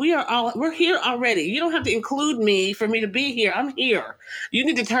people. No, we're here already. You don't have to include me for me to be here. I'm here. You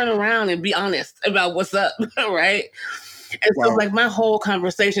need to turn around and be honest about what's up, right? And so, like, my whole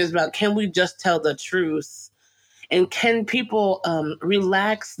conversation is about, can we just tell the truth? And can people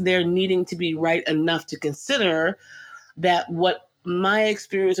relax their needing to be right enough to consider that what my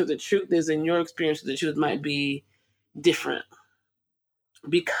experience of the truth is and your experience of the truth might be different?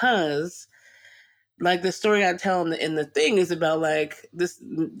 Because, like, the story I tell in the thing is about, like, this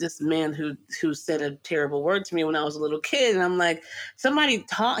man who said a terrible word to me when I was a little kid. And I'm like, somebody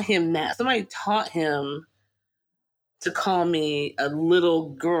taught him that. Somebody taught him to call me, a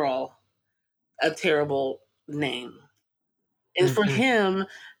little girl, a terrible name. And for him,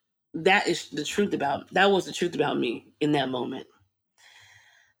 that was the truth about me in that moment.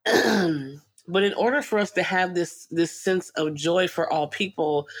 But in order for us to have this sense of joy for all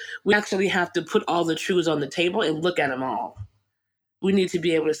people, we actually have to put all the truths on the table and look at them all. We need to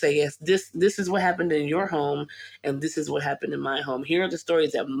be able to say, yes, this is what happened in your home, and this is what happened in my home. Here are the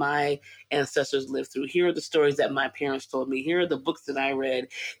stories that my ancestors lived through. Here are the stories that my parents told me. Here are the books that I read.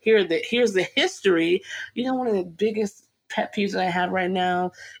 Here's the history. One of the biggest pet peeves that I have right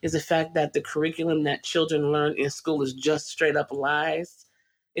now is the fact that the curriculum that children learn in school is just straight up lies.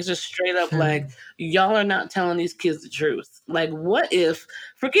 It's just straight up like, y'all are not telling these kids the truth. Like, what if,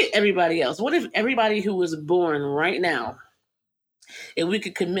 forget everybody else, what if everybody who was born right now, if we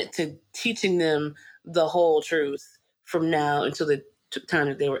could commit to teaching them the whole truth from now until the time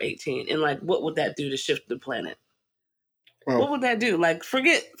that they were 18? And like, what would that do to shift the planet? Wow. What would that do? Like,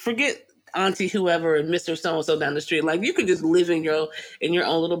 forget Auntie whoever and Mr. So-and-so down the street. Like, you could just live in your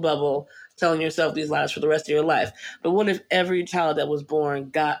own little bubble telling yourself these lies for the rest of your life. But what if every child that was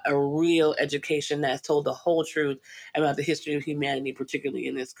born got a real education that told the whole truth about the history of humanity, particularly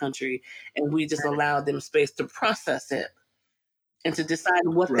in this country, and we just allowed them space to process it and to decide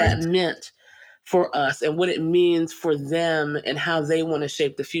what that meant for us and what it means for them and how they want to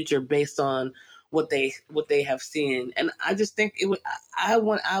shape the future based on what they have seen. And I just think it would. I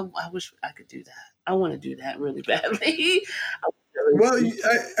wish I could do that. I want to do that really badly. Well,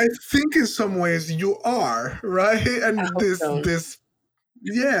 I think in some ways you are, right? And this,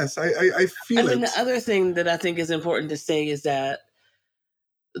 yes, I feel it. And the other thing that I think is important to say is that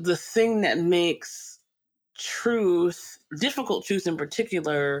the thing that makes truth, difficult truth in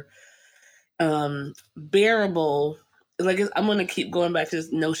particular, bearable, like, I'm going to keep going back to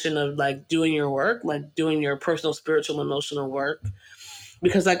this notion of like doing your work, like doing your personal, spiritual, emotional work.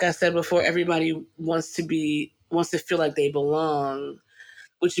 Because like I said before, everybody wants to feel like they belong,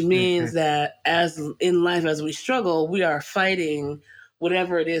 which means that as in life, as we struggle, we are fighting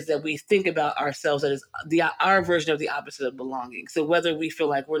whatever it is that we think about ourselves that is our version of the opposite of belonging. So whether we feel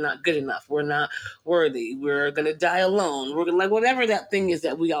like we're not good enough, we're not worthy, we're going to die alone, we're going to, like, whatever that thing is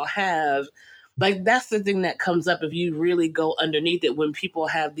that we all have, like, that's the thing that comes up if you really go underneath it when people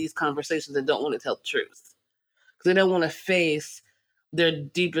have these conversations and don't want to tell the truth. Because they don't want to face their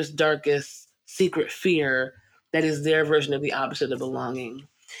deepest, darkest secret fear that is their version of the opposite of belonging.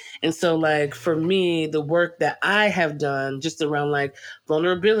 And so, like, for me, the work that I have done just around like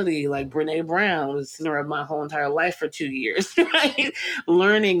vulnerability, like Brene Brown was sitting around my whole entire life for 2 years, right?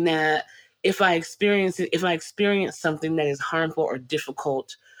 Learning that if I experience something that is harmful or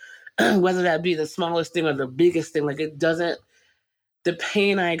difficult, whether that be the smallest thing or the biggest thing, like, the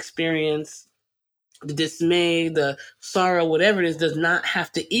pain I experience, the dismay, the sorrow, whatever it is, does not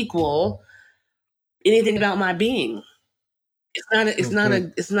have to equal anything about my being. It's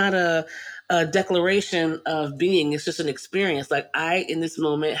not a declaration of being. It's just an experience. Like, in this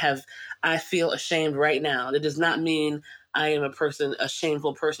moment I feel ashamed right now. That does not mean I am a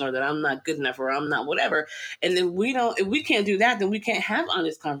shameful person, or that I'm not good enough, or I'm not whatever. And then if we can't do that, then we can't have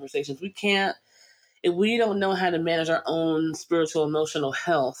honest conversations. If we don't know how to manage our own spiritual, emotional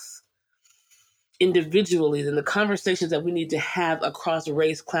health individually, then the conversations that we need to have across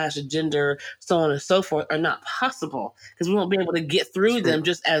race, class, gender, so on and so forth are not possible, because we won't be able to get through them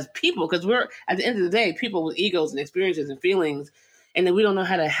just as people, because we're, at the end of the day, people with egos and experiences and feelings, and then we don't know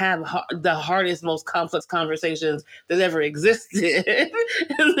how to have the hardest, most complex conversations that ever existed.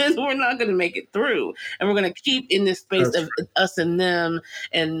 And then we're not going to make it through, and we're going to keep in this space of us and them,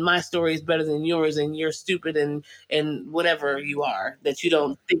 and my story is better than yours, and you're stupid, and whatever you are that you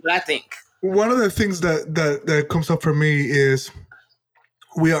don't think what I think. One of the things that comes up for me is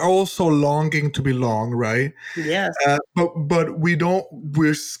we are also longing to belong, right? Yes. But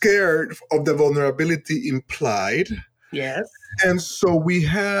we're scared of the vulnerability implied. Yes. And so we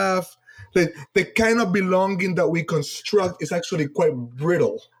have the kind of belonging that we construct is actually quite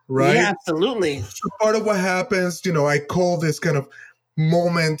brittle, right? Yeah, absolutely. So part of what happens, I call this kind of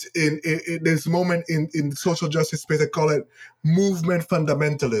moment in social justice space, I call it movement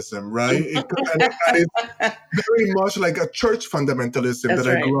fundamentalism, right? And it's very much like a church fundamentalism that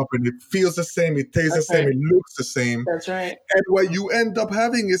I grew up in. It feels the same, it tastes the same, it looks the same. That's right. And what you end up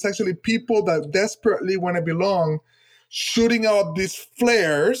having is actually people that desperately want to belong, shooting out these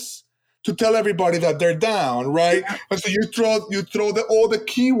flares to tell everybody that they're down, right? Yeah. And so you throw all the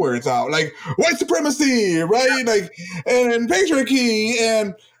keywords out, like white supremacy, right? Like, and patriarchy,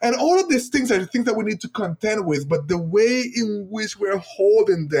 and all of these things are things that we need to contend with. But the way in which we're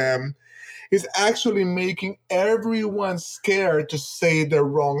holding them is actually making everyone scared to say the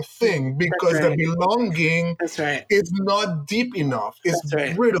wrong thing, because the belonging is not deep enough.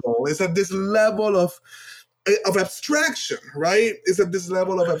 It's brittle. It's at this level of abstraction, right? It's at this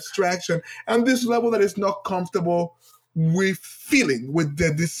level of abstraction, and this level that is not comfortable with feeling, with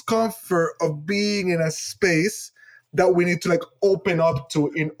the discomfort of being in a space that we need to like open up to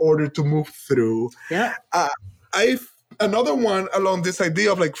in order to move through. Yeah. Another one along this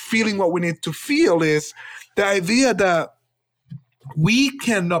idea of like feeling what we need to feel is the idea that we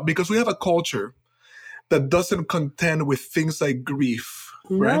cannot, because we have a culture that doesn't contend with things like grief,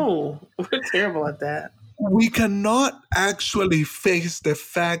 right? No, we're terrible at that. We cannot actually face the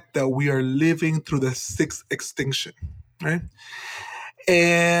fact that we are living through the sixth extinction, right?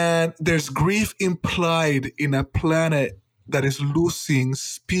 And there's grief implied in a planet that is losing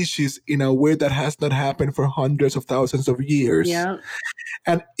species in a way that has not happened for hundreds of thousands of years. Yeah.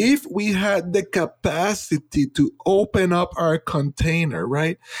 And if we had the capacity to open up our container,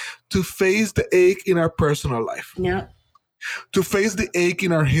 right, to face the ache in our personal life, Yeah. to face the ache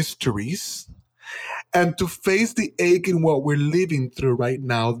in our histories, and to face the ache in what we're living through right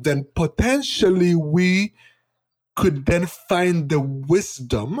now, then potentially we could then find the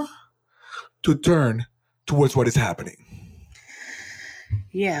wisdom to turn towards what is happening.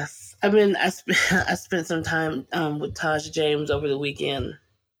 Yes. I mean, I spent some time with Taj James over the weekend,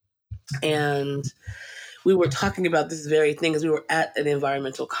 and we were talking about this very thing as we were at an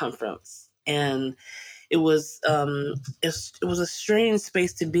environmental conference. And it was a strange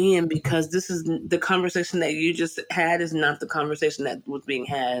space to be in, because this is the conversation that you just had is not the conversation that was being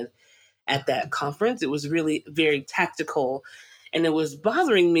had at that conference. It was really very tactical, and it was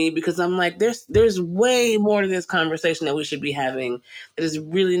bothering me because I'm like, there's way more to this conversation that we should be having. That is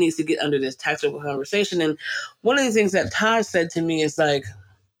really needs to get under this tactical conversation. And one of the things that Taj said to me is like,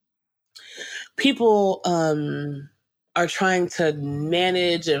 people are trying to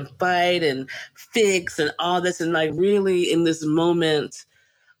manage and fight and fix and all this, and like really in this moment,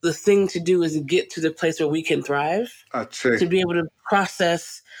 the thing to do is get to the place where we can thrive, to be able to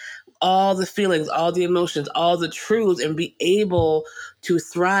process all the feelings, all the emotions, all the truths, and be able to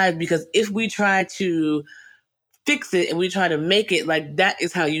thrive. Because if we try to fix it and we try to make it, like, that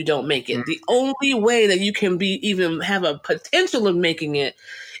is how you don't make it. The only way that you can be even have a potential of making it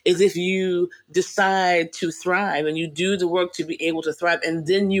is if you decide to thrive and you do the work to be able to thrive, and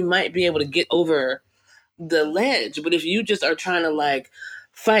then you might be able to get over the ledge. But if you just are trying to like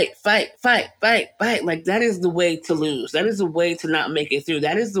fight, like that is the way to lose. That is the way to not make it through.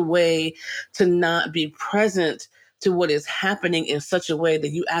 That is the way to not be present to what is happening in such a way that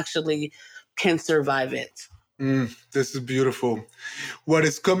you actually can survive it. This is beautiful. What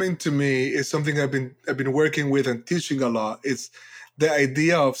is coming to me is something I've been working with and teaching a lot. It's the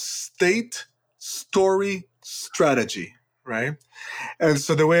idea of state, story, strategy, right? And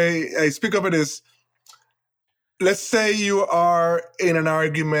so the way I speak of it is, let's say you are in an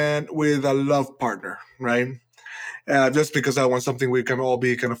argument with a love partner, right? Just because I want something we can all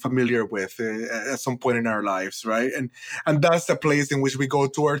be kind of familiar with at some point in our lives, right? And that's the place in which we go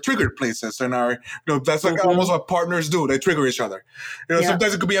to our triggered places, and our, that's like almost what partners do. They trigger each other.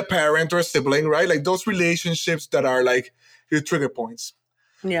 Sometimes it could be a parent or a sibling, right? Like those relationships that are like your trigger points.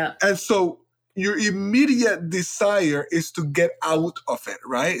 Yeah. And so your immediate desire is to get out of it,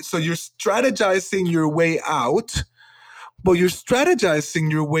 right? So you're strategizing your way out, but you're strategizing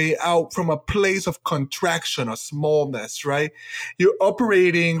your way out from a place of contraction or smallness, right? You're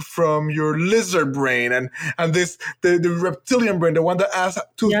operating from your lizard brain and this the reptilian brain, the one that asks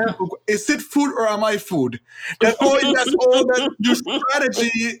people, is it food or am I food? That's all that your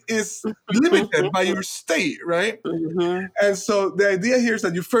strategy is limited by your state, right? Mm-hmm. And so the idea here is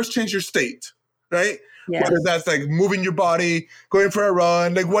that you first change your state, right? Yes. Whether that's like moving your body, going for a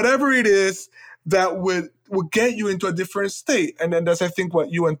run, like whatever it is that would get you into a different state. And then that's, I think,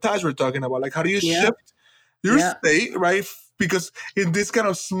 what you and Taj were talking about. Like, how do you shift your state, right? Because in this kind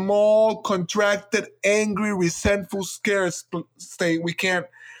of small, contracted, angry, resentful, scared state, we can't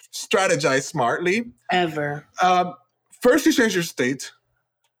strategize smartly. Ever. First, you change your state.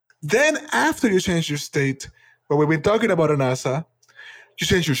 Then after you change your state, what we've been talking about, Anasa, you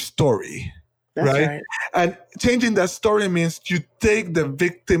change your story. That's right. And changing that story means you take the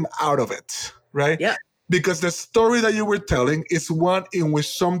victim out of it, right? Yeah. Because the story that you were telling is one in which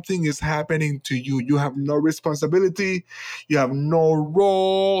something is happening to you. You have no responsibility. You have no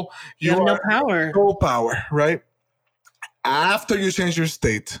role. You have no power. No power, right? After you change your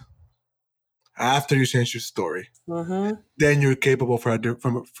state, after you change your story, then you're capable for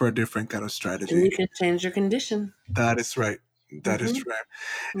a different kind of strategy. And you can change your condition. That is right. That is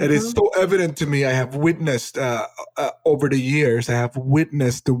right. It is so evident to me. I have witnessed over the years, I have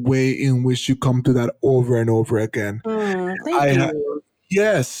witnessed the way in which you come to that over and over again. Thank you.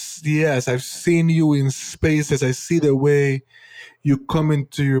 Yes. I've seen you in spaces. I see the way you come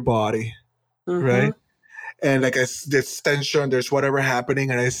into your body, right? And like there's tension, there's whatever happening,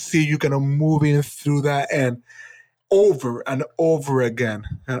 and I see you kind of moving through that. And over and over again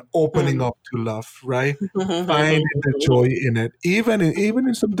and opening up to love, right? Finding the joy in it, even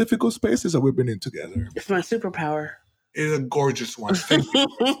in some difficult spaces that we've been in together. It's my superpower. It's a gorgeous one. Thank you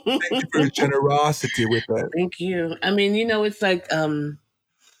for your generosity with it. Thank you. I mean, it's like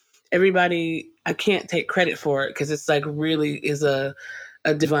everybody, I can't take credit for it because it's like really is a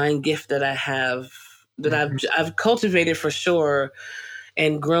divine gift that I have that I've cultivated for sure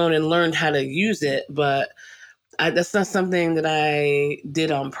and grown and learned how to use it, but that's not something that I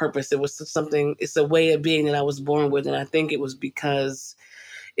did on purpose. It's a way of being that I was born with, and I think it was because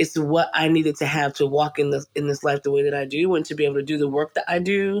it's what I needed to have to walk in this life the way that I do, and to be able to do the work that I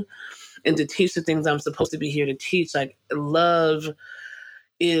do, and to teach the things I'm supposed to be here to teach. Like, love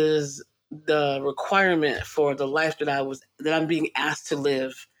is the requirement for the life that I'm being asked to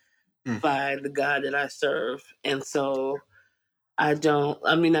live by the God that I serve. And so I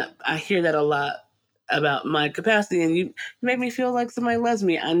hear that a lot about my capacity, and you make me feel like somebody loves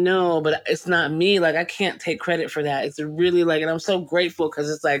me. I know, but it's not me. Like, I can't take credit for that. It's really like, and I'm so grateful because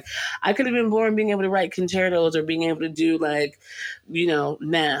it's like, I could have been born being able to write concertos or being able to do like,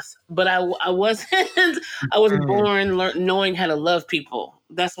 math, but I wasn't, I was born knowing how to love people.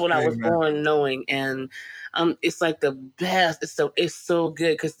 That's what I was born knowing. And it's like the best. It's so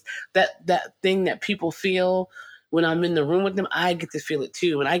good because that thing that people feel when I'm in the room with them, I get to feel it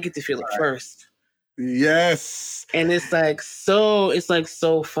too. And I get to feel it first. Yes. And it's like so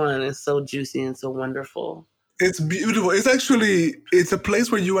fun and so juicy and so wonderful. It's beautiful. It's a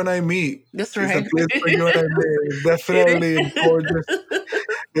place where you and I meet. That's right. It's a place where you and I meet. Definitely gorgeous.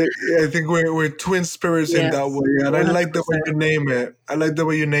 I think we're twin spirits in that way. And 100%. I like the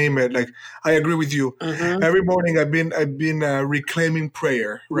way you name it. Like, I agree with you. Mm-hmm. Every morning I've been reclaiming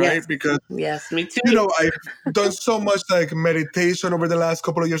prayer, right? Yes. Because yes, me too. I've done so much like meditation over the last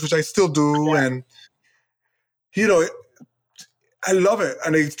couple of years, which I still do. Yeah. And I love it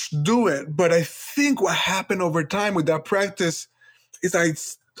and I do it. But I think what happened over time with that practice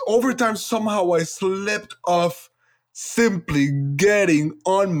is over time somehow I slipped off simply getting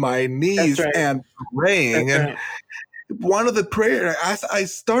on my knees and praying. That's and right. One of the prayers, as I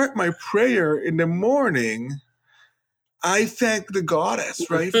start my prayer in the morning, I thank the goddess,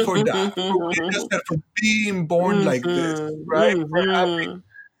 right, for that, for being born like this, right?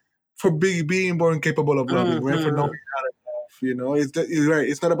 For being born capable of loving, right? For knowing how to love, you're right.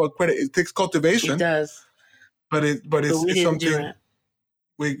 It's not about credit. It takes cultivation. It does. But it's something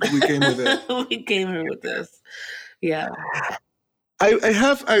we came with it. We came here with this. Yeah. I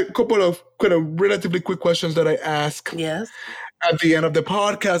have a couple of kind of relatively quick questions that I ask at the end of the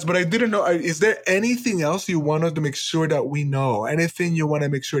podcast, but I didn't know, is there anything else you want us to make sure that we know? Anything you want to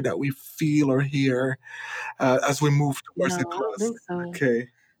make sure that we feel or hear as we move towards the close? I don't think so. Okay.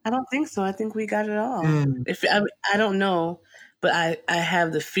 I don't think so. I think we got it all. I don't know, but I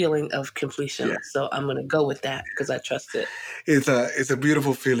have the feeling of completion. So I'm going to go with that because I trust it. It's a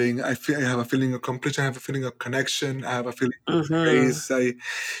beautiful feeling. I have a feeling of completion. I have a feeling of connection. I have a feeling of grace.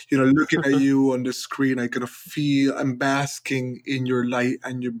 Looking at you on the screen, I kind of feel I'm basking in your light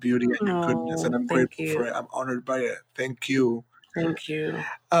and your beauty and your goodness, and I'm grateful for it. I'm honored by it. Thank you. Thank you.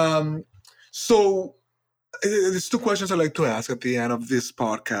 So there's two questions I'd like to ask at the end of this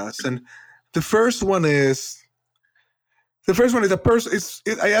podcast, and the first one is I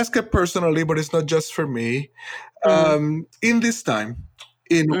ask it personally, but it's not just for me. In this time,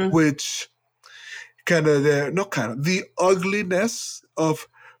 in which the ugliness of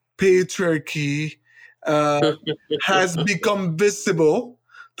patriarchy has become visible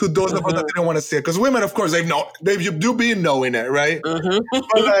to those of us that didn't want to see it. Because women, of course, they've do been knowing it, right? But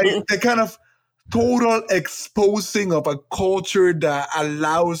like the kind of total exposing of a culture that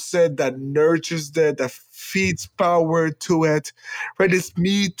allows it, that nurtures it, that feeds power to it, right? This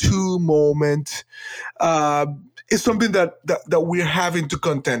Me Too moment is something that we're having to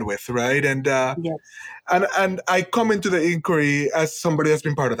contend with, right? And and I come into the inquiry as somebody that's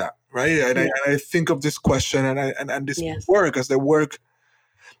been part of that, right? And I think of this question and this work as the work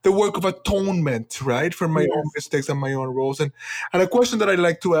of atonement, right, for my own mistakes and my own roles, and a question that I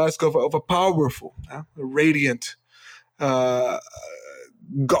like to ask of a powerful, radiant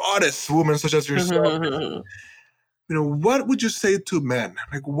goddess woman such as yourself. What would you say to men?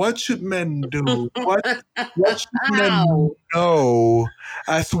 Like, what should men do? What should men know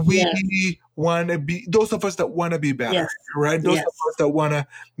as we want to be, those of us that want to be better, right? Those of us that want to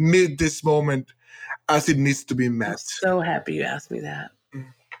meet this moment as it needs to be met. I'm so happy you asked me that.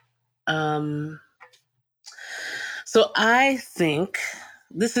 So I think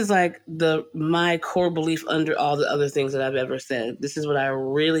this is like my core belief under all the other things that I've ever said. This is what I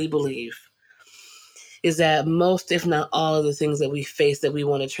really believe is that most, if not all, of the things that we face that we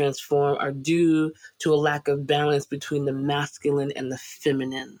want to transform are due to a lack of balance between the masculine and the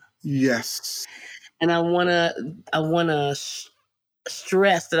feminine. Yes. And I wanna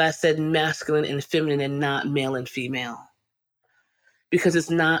stress that I said masculine and feminine and not male and female, because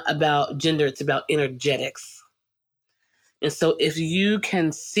it's not about gender; it's about energetics. And so, if you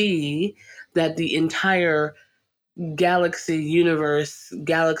can see that the entire galaxy, universe,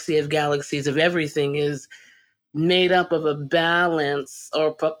 galaxy of galaxies of everything is made up of a balance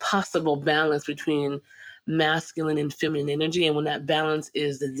or a possible balance between masculine and feminine energy. And when that balance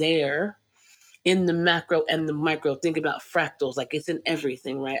is there in the macro and the micro, think about fractals, like it's in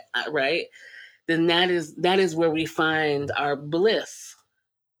everything, right? Right. Then that is where we find our bliss.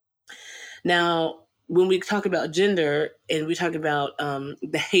 Now, when we talk about gender and we talk about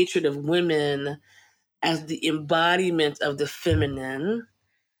the hatred of women as the embodiment of the feminine,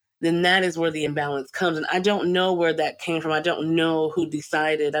 then that is where the imbalance comes. And I don't know where that came from. I don't know who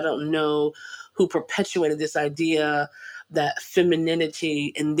decided. I don't know who perpetuated this idea that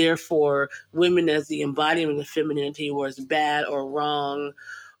femininity and therefore women as the embodiment of femininity was bad or wrong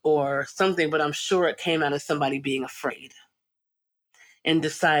or something. But I'm sure it came out of somebody being afraid and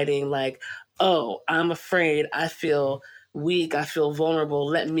deciding like, oh, I'm afraid. I feel weak. I feel vulnerable.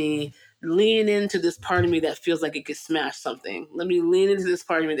 Let me lean into this part of me that feels like it could smash something. Let me lean into this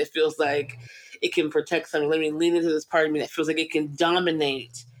part of me that feels like it can protect something. Let me lean into this part of me that feels like it can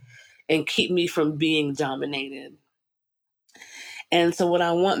dominate and keep me from being dominated. And so what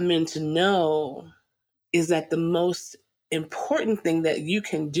I want men to know is that the most important thing that you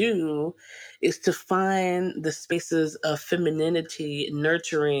can do is to find the spaces of femininity,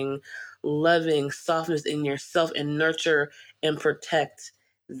 nurturing, loving, softness in yourself and nurture and protect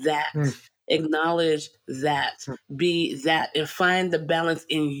that. Acknowledge that, be that, and find the balance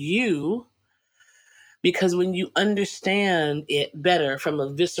in you. Because when you understand it better from a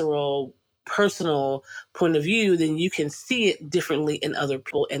visceral, personal point of view, then you can see it differently in other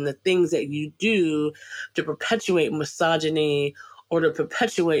people. And the things that you do to perpetuate misogyny or to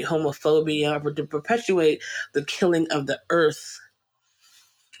perpetuate homophobia or to perpetuate the killing of the earth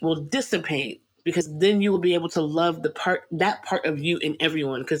will dissipate, because then you will be able to love that part of you in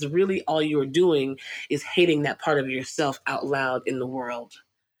everyone, because really all you're doing is hating that part of yourself out loud in the world.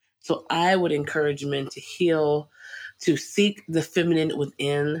 So I would encourage men to heal, to seek the feminine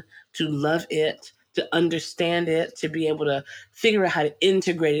within, to love it, to understand it, to be able to figure out how to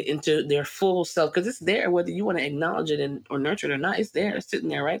integrate it into their full self, because it's there whether you want to acknowledge it or nurture it or not. It's there, it's sitting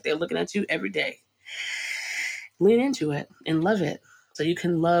there right there looking at you every day. Lean into it and love it, so you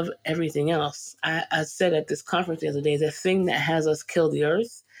can love everything else. I said at this conference the other day, the thing that has us kill the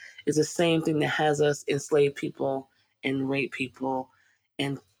earth is the same thing that has us enslave people and rape people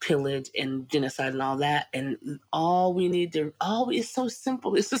and pillage and genocide and all that. And it's so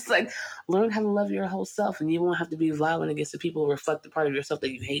simple. It's just like, learn how to love your whole self, and you won't have to be violent against the people who reflect the part of yourself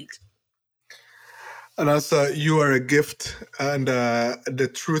that you hate. And also, you are a gift, and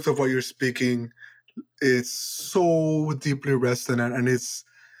the truth of what you're speaking is so deeply resonant, and it's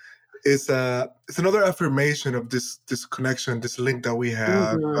another affirmation of this connection, this link that we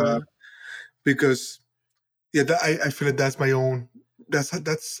have, because I feel like that's my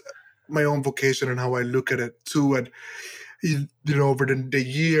own vocation and how I look at it too. And over the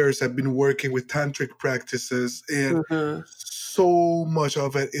years, I've been working with tantric practices, and so much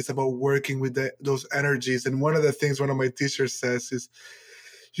of it is about working with those energies. And one of the things one of my teachers says is,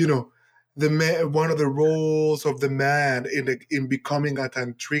 the man, one of the roles of the man in becoming a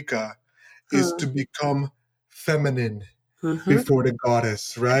tantrika is to become feminine before the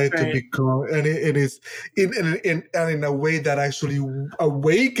goddess, right? To become, and it is in a way that actually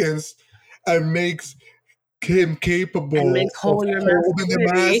awakens and makes him capable and makes whole of holding the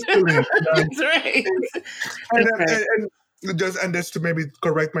masculine. That's right. And just to maybe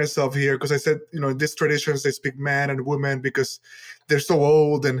correct myself here, because I said, in these traditions they speak man and woman because they're so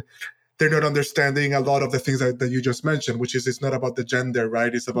old and they're not understanding a lot of the things that you just mentioned, which is it's not about the gender,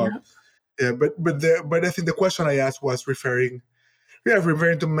 right? It's about but I think the question I asked was referring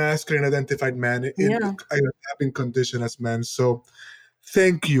to masculine identified men having condition as men. So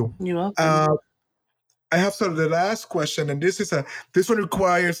thank you. You're welcome. I have sort of the last question, and this one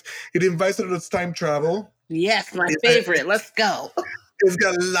invites a little time travel. Yes, my favorite. Let's go. It's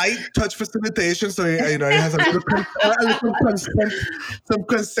got light touch facilitation, so it has a little consent. Some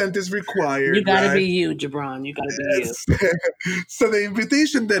consent is required. You gotta be you, Gibran. You gotta be you. So the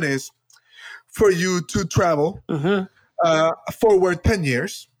invitation then is for you to travel forward 10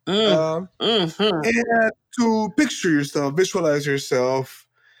 years and to picture yourself, visualize yourself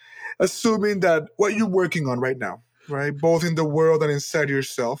assuming that what you're working on right now, right, both in the world and inside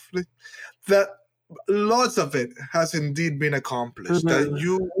yourself, that lots of it has indeed been accomplished, that Mhm.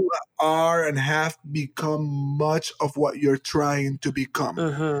 you are and have become much of what you're trying to become,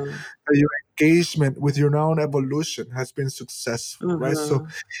 Mhm. that your engagement with your own evolution has been successful, right? So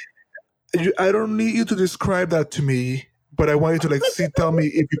Mhm. I don't need you to describe that to me, but I want you to like tell me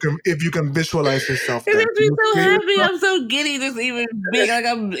if you can visualize yourself It there. makes Can me you so see happy. yourself? I'm so giddy. Just even being like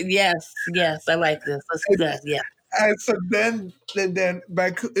I'm. Yes, yes. I like this. Let's good. Yeah. And so then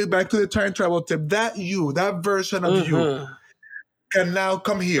back to the time travel tip. That you, that version of you, Mhm. can now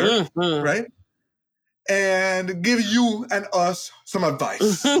come here, Mhm. right, and give you and us some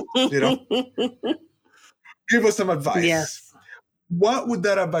advice. You know, give us some advice. Yes. What would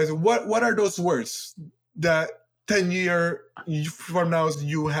that advice? What are those words that 10 year from now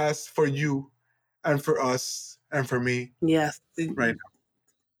you has for you and for us and for me Yes. right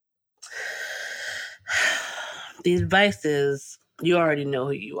The advice is you already know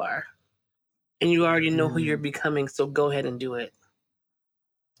who you are, and you already now? know who you're becoming. So go ahead and do it.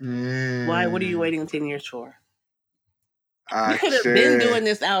 Why? What are you Mm. waiting 10 years for? We could have been Ache. doing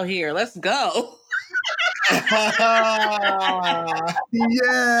this out here. Let's go.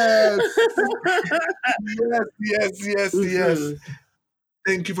 Yes, yes. Mhm.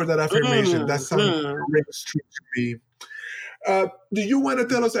 Thank you for that affirmation. That sounds Mhm. rings true to me. Do you want to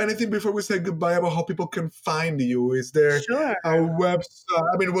tell us anything before we say goodbye about how people can find you? Is there Sure. a website?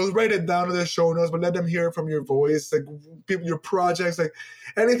 I mean, we'll write it down in the show notes, but let them hear from your voice, like your projects, like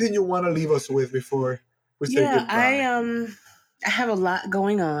anything you want to leave us with before we say Yeah, goodbye. I have a lot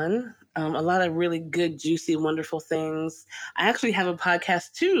going on. A lot of really good, juicy, wonderful things. I actually have a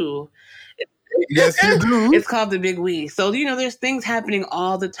podcast too. Yes, you do. It's called The Big We. So, there's things happening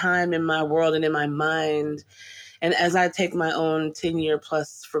all the time in my world and in my mind. And as I take my own 10-year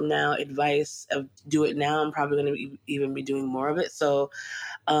plus from now advice of do it now, I'm probably going to even be doing more of it. So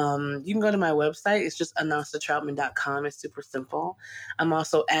you can go to my website. It's just anastatroutman.com. It's super simple. I'm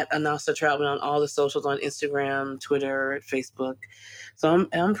also at Anasta Troutman on all the socials on Instagram, Twitter, Facebook. So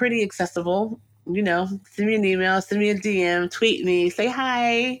I'm pretty accessible. Send me an email, send me a DM, tweet me, say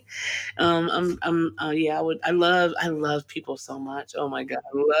hi. Yeah, I love people so much. Oh my God. I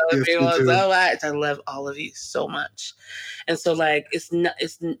love Yes, you people do. so much. I love all of you so much. And so like, it's not,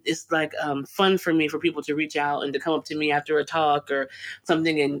 it's like, fun for me for people to reach out and to come up to me after a talk or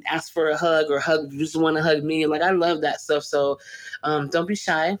something and ask for a hug or just want to hug me. Like, I love that stuff. So, don't be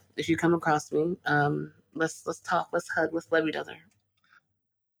shy if you come across me. Let's talk, let's hug, let's love each other.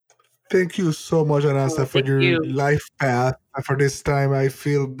 Thank you so much, Anasa, Oh, for thank your you. life path. For this time, I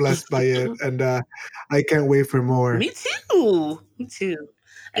feel blessed by it, and I can't wait for more. Me too. Me too.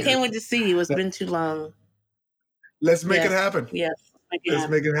 I can't wait to see you. It's Let- been too long. Let's make it Yes. happen. Yes. Let's make it Let's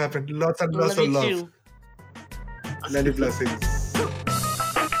happen. make it happen. Lots and I lots love of you love. too. Many blessings.